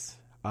 10-6.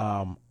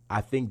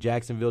 I think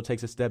Jacksonville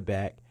takes a step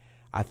back.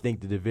 I think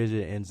the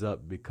division ends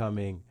up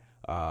becoming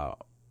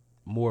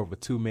more of a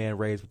 2-man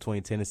race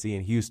between Tennessee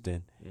and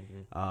Houston.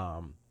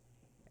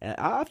 And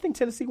I think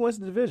Tennessee wins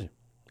the division.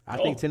 I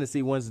think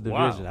Tennessee wins the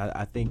division. Wow.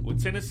 I think with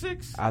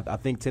 10-6. I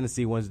think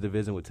Tennessee wins the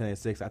division with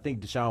 10-6. I think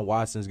Deshaun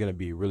Watson is going to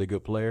be a really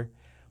good player,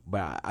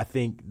 but I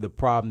think the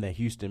problem that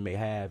Houston may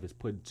have is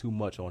putting too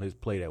much on his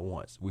plate at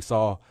once. We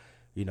saw,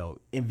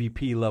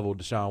 MVP level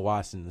Deshaun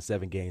Watson in the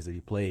 7 games that he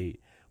played,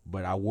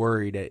 but I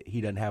worry that he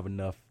doesn't have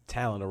enough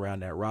talent around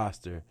that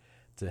roster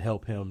to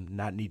help him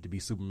not need to be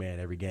Superman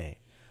every game.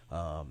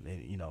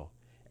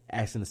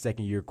 Asking a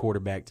second-year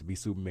quarterback to be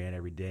Superman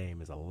every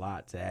game is a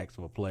lot to ask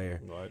of a player.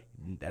 Right.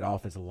 That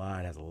offensive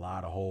line has a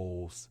lot of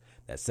holes.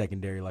 That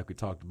secondary, like we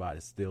talked about,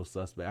 is still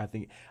suspect. I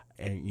think,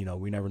 and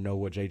we never know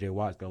what J.J.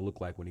 Watt's going to look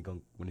like when he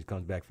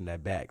comes back from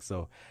that back.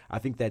 So I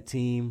think that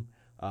team,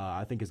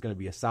 I think it's going to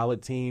be a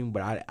solid team,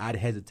 but I'd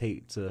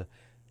hesitate to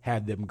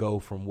have them go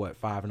from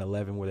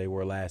 5-11 where they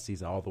were last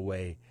season all the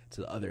way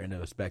to the other end of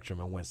the spectrum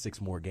and win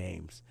 6 more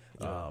games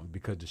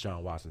because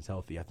Deshaun Watson's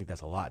healthy. I think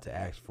that's a lot to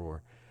ask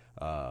for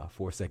a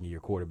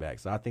second-year quarterback.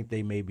 So I think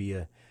they may be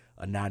a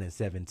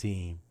 9-7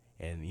 team,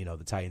 and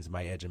the Titans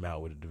might edge them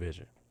out with a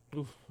division.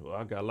 Oof, well,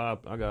 I got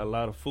a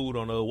lot of food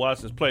on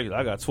Watson's plate.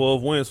 I got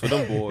 12 wins for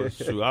them boys.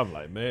 Shoot, I'm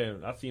like,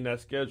 man, I seen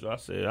that schedule. I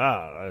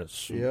said,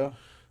 shoot. Yeah.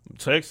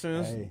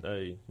 Texans,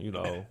 hey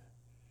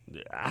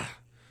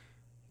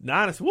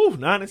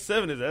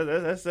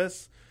 9-7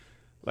 that's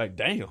like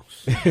damn.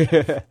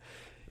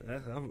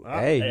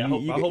 I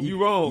hope you're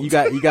wrong. You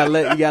gotta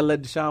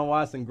let Deshaun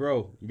Watson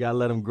grow. You gotta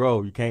let him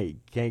grow. You can't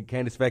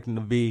expect him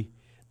to be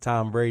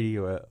Tom Brady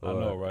or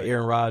right?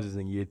 Aaron Rodgers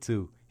in year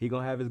 2. He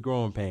gonna have his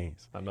growing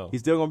pains. I know.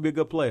 He's still gonna be a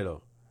good player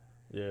though.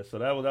 Yeah. So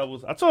that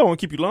was. I told you I won't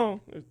keep you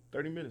long. It's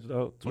 30 minutes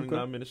though.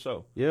 29-minute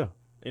show. Yeah.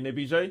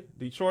 NABJ,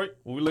 Detroit.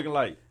 What we looking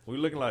like?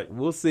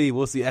 We'll see.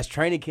 That's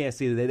training camp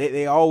season.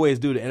 They always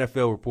do the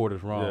NFL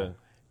reporters wrong. Yeah.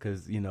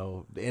 Because, the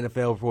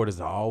NFL reporters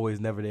are always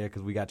never there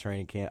because we got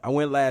training camp. I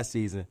went last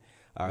year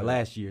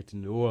to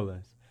New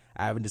Orleans.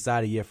 I haven't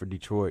decided yet for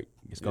Detroit.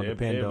 It's going to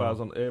depend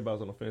on.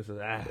 Everybody's on the fence.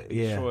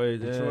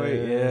 Detroit.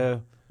 Yeah.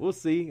 We'll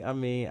see. I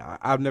mean,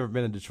 I've never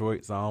been to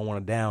Detroit, so I don't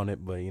want to down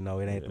it, but, it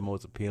ain't the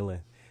most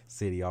appealing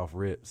city off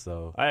rip.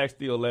 So I asked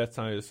Theo last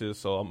time this is,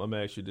 so I'm going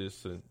to ask you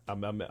this. I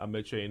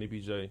met you at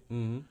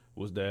NABJ.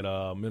 Was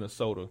that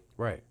Minnesota.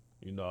 Right.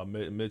 I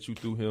met you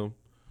through him.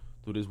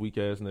 Through this weak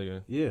ass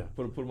nigga. Yeah.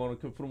 Put him on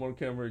the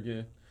camera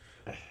again.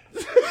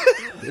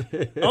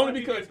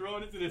 Only because you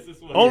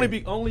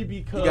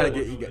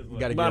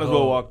might as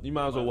well walk. You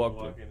might as well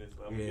walk.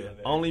 Yeah.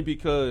 Only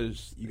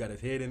because you got his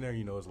head in there.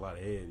 It's a lot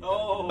of head.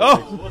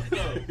 What's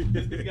up? He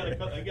got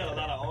a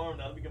lot of arms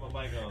now. Let me get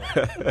my mic on.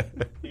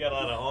 He got a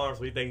lot of arms,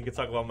 so he think he can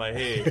talk about my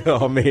head.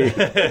 Oh man.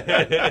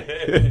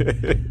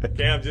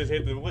 Cam just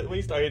hit when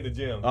you start hitting the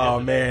gym.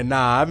 Oh man,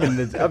 nah. I've been in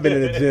the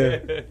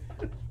gym.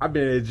 I've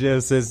been in the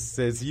gym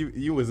since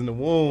you was in the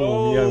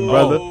womb, young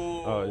brother.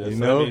 Oh, yeah,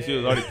 so she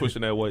was already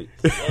pushing that weight.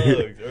 You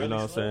know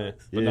what I'm saying?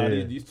 But now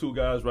these 2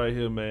 guys right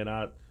here, man,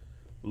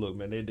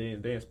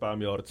 they inspire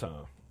me all the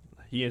time.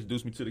 He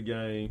introduced me to the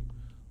game.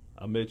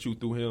 I met you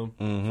through him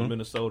from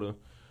Minnesota.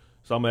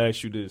 So I'm going to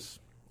ask you this.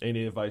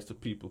 Any advice to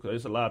people? Because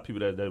there's a lot of people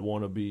that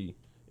want to be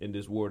in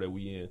this world that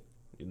we in,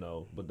 you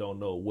know, but don't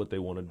know what they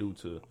want to do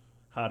to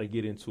how to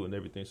get into it and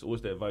everything. So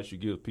what's the advice you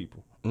give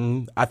people?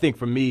 I think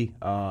for me,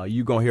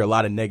 you're going to hear a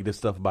lot of negative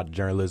stuff about the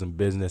journalism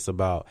business,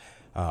 about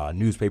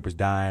newspapers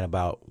dying,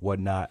 about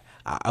whatnot.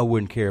 I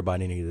wouldn't care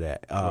about any of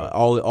that.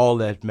 All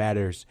that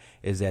matters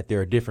is that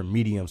there are different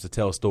mediums to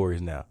tell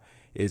stories now.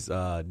 It's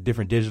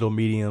different digital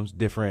mediums,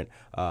 different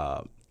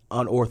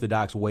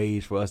unorthodox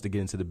ways for us to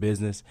get into the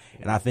business.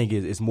 And I think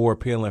it's more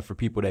appealing for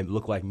people that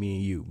look like me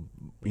and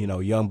you know,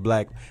 young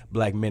black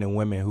men and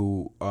women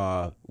who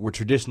were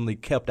traditionally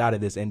kept out of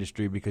this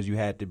industry because you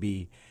had to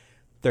be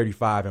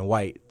 35 and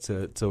white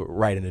to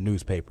write in the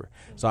newspaper.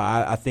 So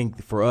I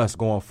think for us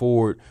going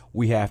forward,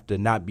 we have to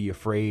not be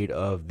afraid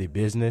of the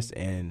business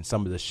and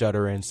some of the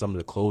shuttering, some of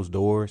the closed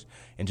doors,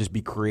 and just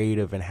be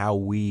creative in how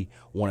we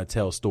want to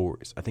tell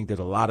stories. I think there's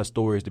a lot of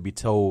stories to be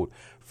told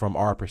from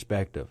our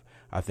perspective.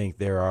 I think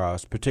there are,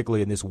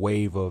 particularly in this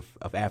wave of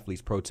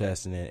athletes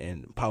protesting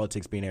and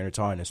politics being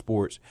intertwined in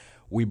sports,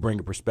 we bring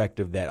a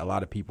perspective that a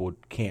lot of people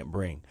can't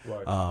bring.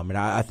 Right. And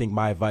I think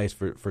my advice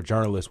for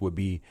journalists would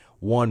be,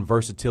 one,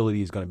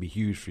 versatility is going to be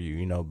huge for you.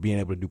 You know, being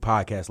able to do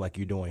podcasts like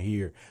you're doing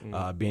here,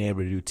 being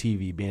able to do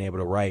TV, being able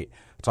to write.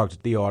 I talk to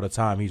Theo all the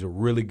time. He's a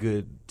really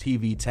good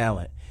TV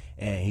talent.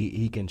 And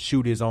he can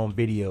shoot his own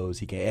videos.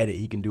 He can edit.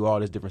 He can do all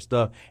this different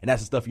stuff. And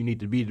that's the stuff you need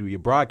to be to be a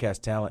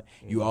broadcast talent.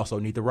 You also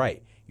need to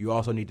write. You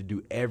also need to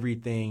do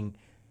everything,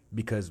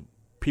 because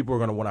people are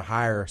going to want to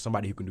hire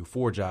somebody who can do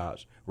 4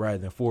 jobs rather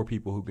than 4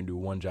 people who can do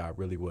 1 job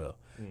really well.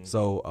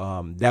 So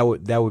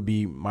that would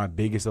be my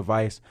biggest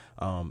advice.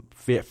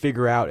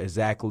 Figure out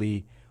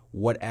exactly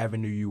what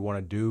avenue you want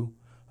to do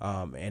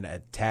and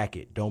attack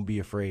it. Don't be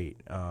afraid.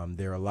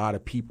 There are a lot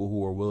of people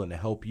who are willing to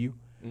help you.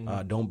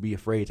 Don't be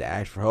afraid to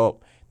ask for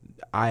help.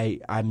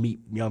 I meet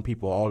young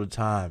people all the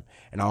time,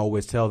 and I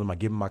always tell them, I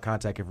give them my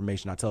contact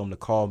information. I tell them to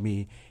call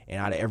me, and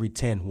out of every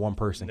 10, one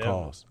person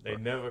calls. They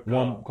never call.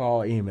 One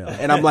call, email.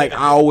 And I'm like,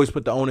 I always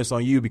put the onus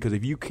on you, because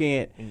if you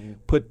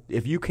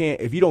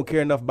don't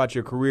care enough about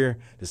your career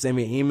to send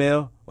me an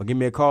email or give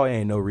me a call, there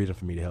ain't no reason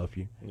for me to help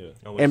you. Yeah.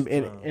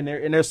 And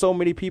there's so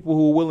many people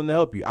who are willing to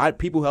help you.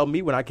 People helped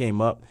me when I came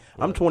up.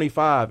 Right. I'm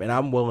 25 and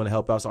I'm willing to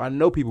help out. So I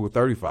know people who are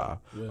 35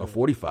 or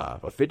 45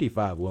 or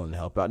 55 willing to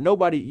help out.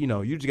 Nobody, you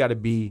know, you just got to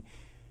be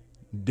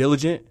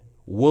diligent,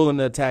 willing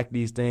to attack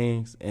these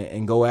things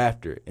and go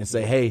after it and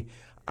say, hey,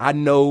 I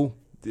know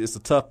it's a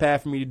tough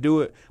path for me to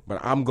do it, but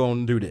I'm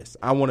going to do this.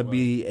 I want to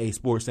be a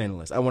sports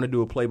analyst. I want to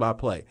do a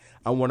play-by-play.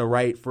 I want to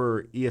write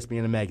for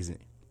ESPN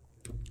magazine.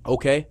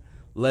 Okay,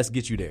 let's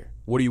get you there.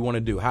 What do you want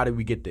to do? How do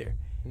we get there?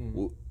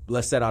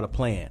 Let's set out a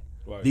plan.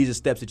 Right. These are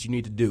steps that you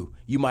need to do.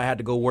 You might have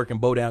to go work in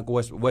Bowdoin,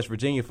 West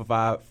Virginia for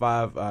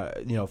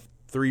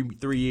 3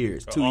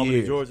 years, 2 Albany,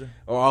 years, Georgia.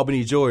 Or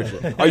Albany,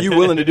 Georgia. Are you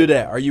willing to do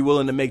that? Are you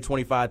willing to make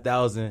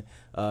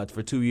 $25,000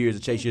 for 2 years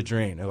to chase your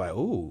dream? They're like,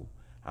 ooh,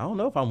 I don't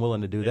know if I'm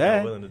willing to do that.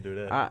 I'm willing to do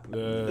that.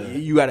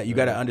 You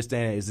gotta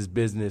understand, is this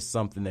business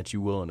something that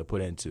you're willing to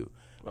put into?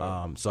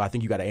 Right. So I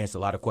think you got to answer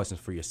a lot of questions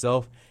for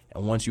yourself,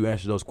 and once you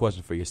answer those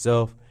questions for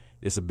yourself,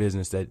 it's a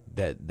business that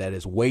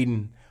is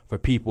waiting for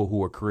people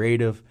who are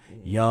creative,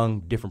 young,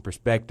 different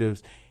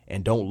perspectives,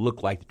 and don't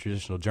look like the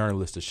traditional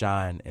journalists to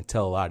shine and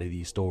tell a lot of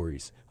these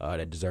stories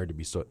that deserve to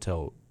be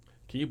told.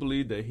 Can you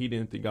believe that he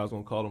didn't think I was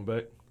going to call him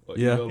back?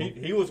 Yeah.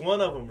 He was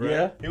one of them, bro.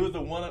 Yeah. He was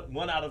the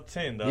one out of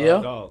 10, dog.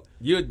 Yeah. Dog.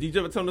 Did you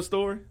ever tell him the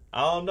story?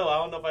 I don't know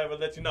if I ever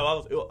let you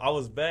know. I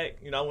was back.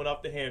 You know, I went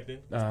off to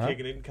Hampton,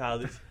 kicking it in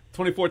college.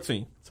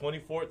 2014.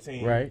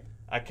 Right.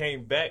 I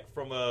came back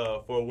from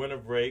for a winter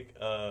break.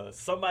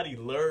 Somebody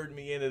lured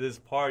me into this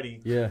party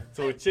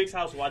to a chick's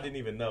house who I didn't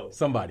even know.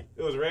 Somebody.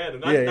 It was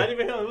random. Not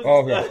even him. It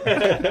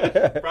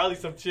was probably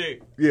some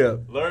chick. Yeah.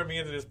 Lured me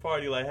into this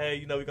party like, hey,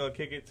 you know, we're going to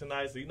kick it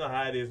tonight. So you know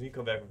how it is when you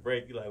come back from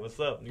break. You're like, what's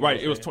up?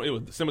 Right. It was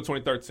December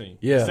 2013.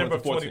 Yeah. December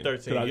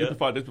 2013.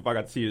 This before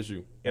I got to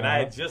TSU. And I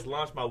had just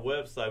launched my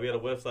website. We had a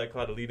website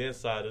called Elite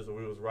Insiders where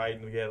we was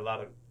writing. We had a lot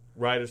of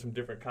writers from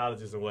different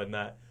colleges and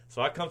whatnot.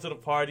 So I come to the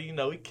party, you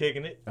know, we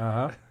kicking it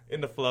in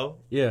the flow.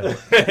 Yeah.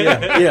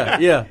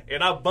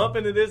 And I bump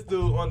into this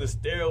dude on the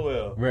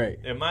stairwell. Right.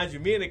 And mind you,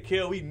 me and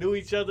Akil, we knew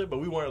each other, but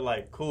we weren't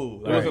like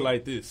cool. It wasn't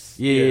like this.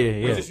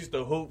 Yeah. We just used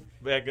to hoop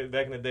back in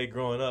the day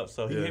growing up.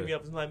 So he hit me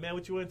up and was like, man,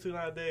 what you into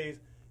nowadays?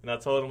 And I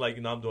told him, like,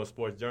 you know, I'm doing a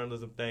sports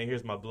journalism thing.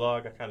 Here's my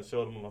blog. I kind of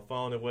showed him on my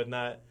phone and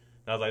whatnot.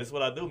 And I was like, this is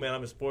what I do, man.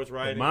 I'm in sports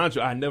writing. Mind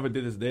you, I never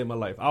did this day in my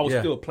life. I was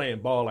still playing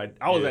ball. Like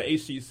I was at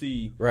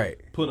HCC,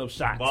 putting up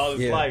shots. Ball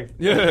is life.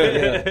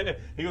 Yeah.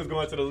 He was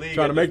going to the league.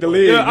 Trying to make the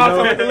league. Yeah, I was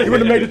trying to make the league. He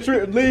wanted to make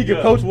the league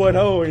and coach one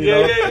hole, you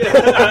know.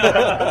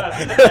 That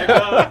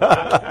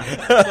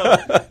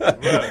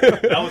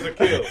was a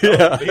kill.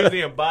 He's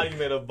the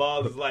embodiment of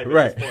ball is life.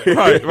 Right.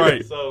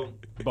 Right. So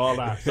ball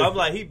out. So I'm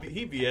like, he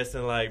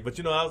BSing like, but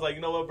you know, I was like,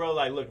 you know what, bro?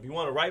 Like, look, if you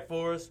want to write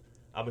for us,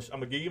 I'm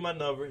gonna give you my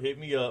number. Hit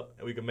me up,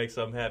 and we can make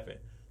something happen.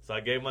 So I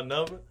gave my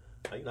number.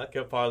 I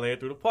kept parlaying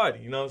through the party.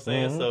 You know what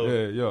I'm saying?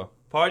 So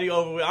Party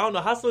over with. I don't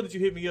know. How soon did you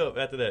hit me up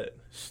after that?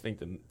 Think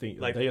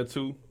Like- a day or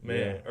two. Man,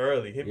 Yeah.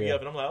 early. Hit me Yeah.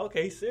 up, and I'm like,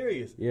 okay, he's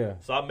serious. Yeah.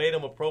 So I made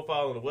him a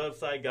profile on the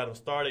website, got him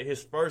started.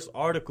 His first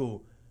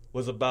article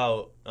was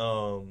about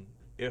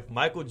if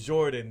Michael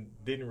Jordan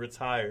didn't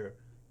retire,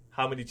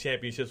 how many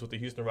championships would the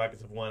Houston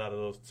Rockets have won out of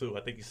those two?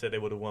 I think he said they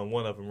would have won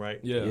one of them, right?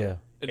 Yeah. Yeah.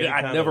 And Any then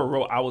I kind never of-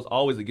 wrote. I was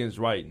always against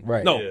writing.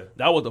 Right. No, Yeah.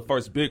 that was the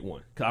first big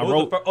one. 'Cause I What was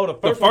wrote the fir- oh, the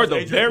first one was the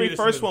Adrian very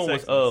Peterson first and one the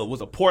was Texans.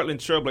 was a Portland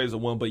Trailblazer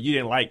one, but you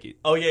didn't like it.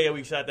 Oh yeah,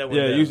 we shot that one.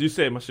 Yeah, down. you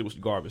said my shit was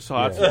garbage, so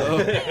I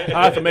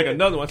had to make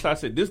another one. So I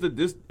said this.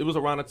 It was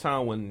around the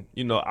time when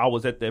I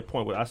was at that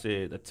point where I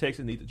said the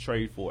Texans need to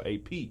trade for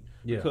AP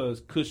because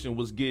Cushion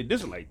was getting.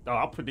 This is like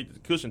I predicted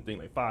the Cushion thing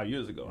like 5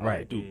 years ago. I was Right.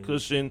 like, dude,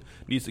 Cushion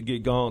needs to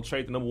get gone.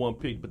 Trade the number one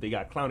pick, but they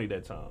got Clowney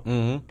that time.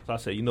 Mm-hmm. So I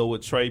said, you know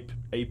what, trade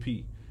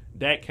AP.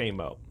 That came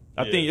out.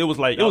 I Yeah. think it was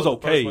like That it was the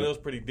first okay. one. It was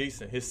pretty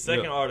decent. His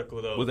second Yeah.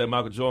 article though Was that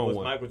Michael Jordan was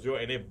one? Michael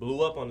Jordan, and it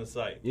blew up on the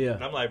site. Yeah.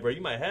 And I'm like, bro,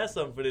 you might have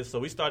something for this. So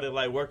we started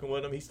like working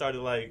with him. He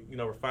started like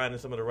refining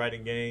some of the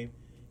writing game.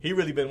 He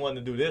really been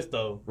wanting to do this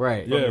though.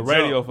 Right. Yeah, From the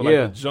radio jump. for like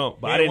Yeah. the jump,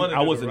 but He I didn't didn't. wanna I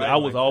do the wasn't. writing I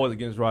was like always that.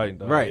 against writing.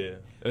 Though. Right. Yeah.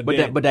 And But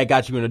then- that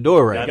got you in the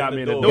door, right? Got got in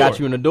me in the the door. door. Got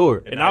you in the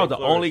door. And I was the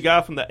flourished. only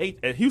guy from the 8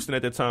 at Houston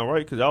at that time,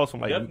 right? Because I was from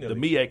like Definitely. the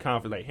MEAC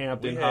conference, like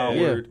Hampton, We had,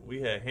 Howard.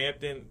 we had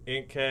Hampton,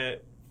 NCAT,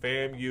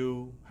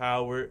 FAMU,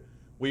 Howard.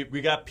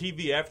 We got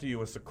PV after you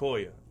in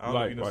Sequoia. I don't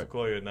know if you know Right.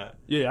 Sequoia or not.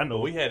 Yeah, I know.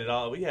 But we had it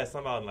all. We had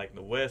some out in like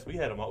the West. We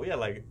had them all. We had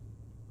like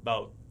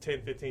about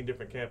 10, 15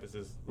 different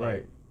campuses. like,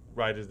 Right.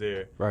 Writers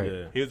there. Right.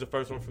 Yeah. He was the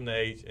first one from the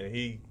H, and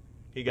he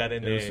got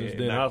in there. And since and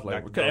then, I was knocked- like,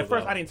 knocked because at those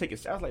first out. I didn't take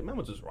it. I was like, man, I'm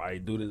gonna just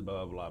write, do this,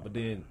 blah blah blah. But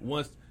then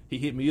once he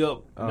hit me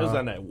up, and this was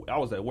on that, I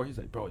was at work. He's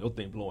like, bro, your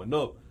thing blowing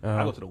up.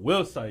 I go to the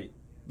website.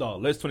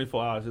 Dog, less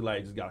 24 hours. It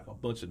like just got like a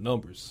bunch of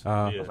numbers.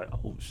 I was like,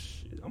 oh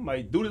shit, I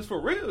might do this for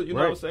real. You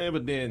know what I'm saying?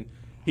 But then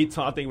he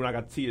told, I think when I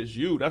got to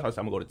TSU, that's why I said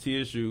I'm gonna go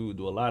to TSU,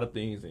 do a lot of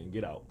things, and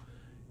get out.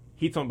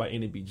 He talking about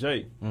NBJ.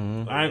 I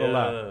ain't gonna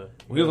lie.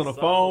 When he was on the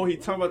phone, he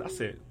talking about. I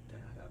said,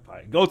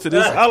 go to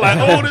this. I was like,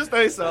 oh, this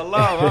thing so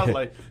loud. I was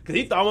like, because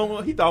he thought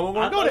we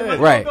gonna go there.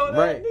 Right. Don't go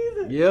there Right.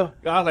 neither. Yeah.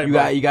 I was like, You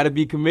bro, got to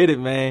be committed,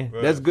 man.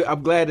 Right. That's good.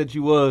 I'm glad that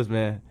you was,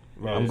 man.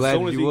 bro, I'm glad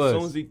that you was.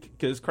 Soon as he,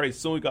 because it's crazy.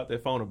 Soon he got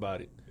that phone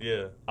about it.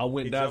 Yeah. I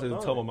went He down to jumped the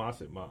on told it. my mom, I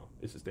said, Mom,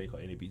 it's this thing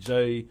called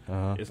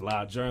NBJ. It's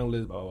live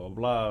journalists, blah, blah,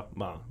 blah.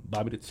 Mom,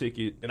 buy me the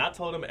ticket. And I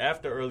told him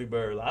after early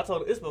bird. Like, I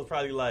told him this was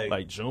probably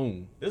Like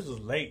June. this was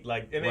late.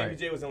 Like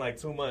NABJ was in like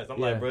 2 months. I'm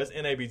Yeah. like, bro, it's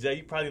NABJ.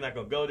 You probably not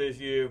gonna go this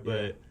year,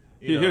 but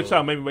He'll try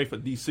to make me wait for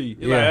DC.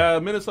 He's Yeah.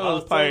 like,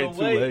 Minnesota's I probably was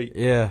too told him late.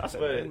 Yeah. I said,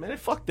 But- man,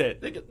 fuck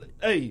that.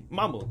 Hey,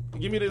 mama,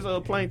 give me this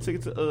plane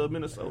ticket to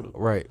Minnesota.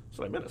 Right. It's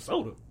like,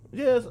 Minnesota?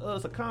 Yeah,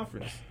 it's a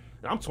conference.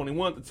 And I'm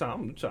 21 at the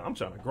time. I'm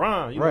trying to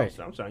grind. You know what I'm Right.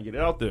 saying? I'm trying to get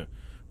it out there.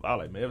 But I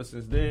was like, man, ever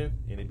since then,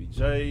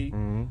 NBJ,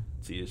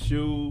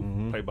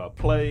 TSU,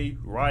 play-by-play,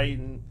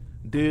 writing,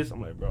 this.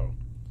 I'm like, bro.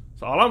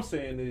 So all I'm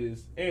saying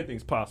is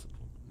anything's possible.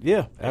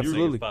 Yeah, It's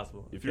absolutely.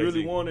 possible. If you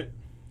really want it,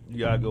 you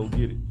gotta go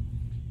get it.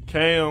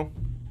 Cam,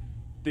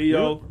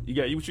 Theo,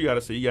 what you gotta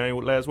say? You got any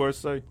last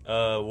words to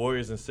say?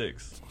 Warriors in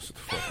 6. Shut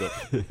the fuck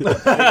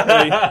up.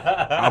 Hey,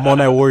 I'm on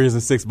that Warriors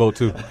and 6 boat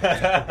too.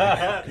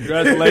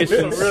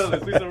 congratulations.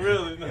 We some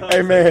realists.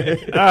 Hey man.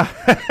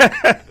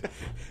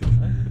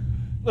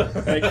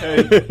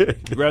 Hey,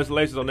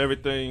 congratulations on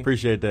everything.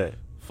 Appreciate that.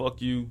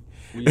 Fuck you.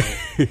 We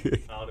I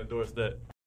don't endorse that.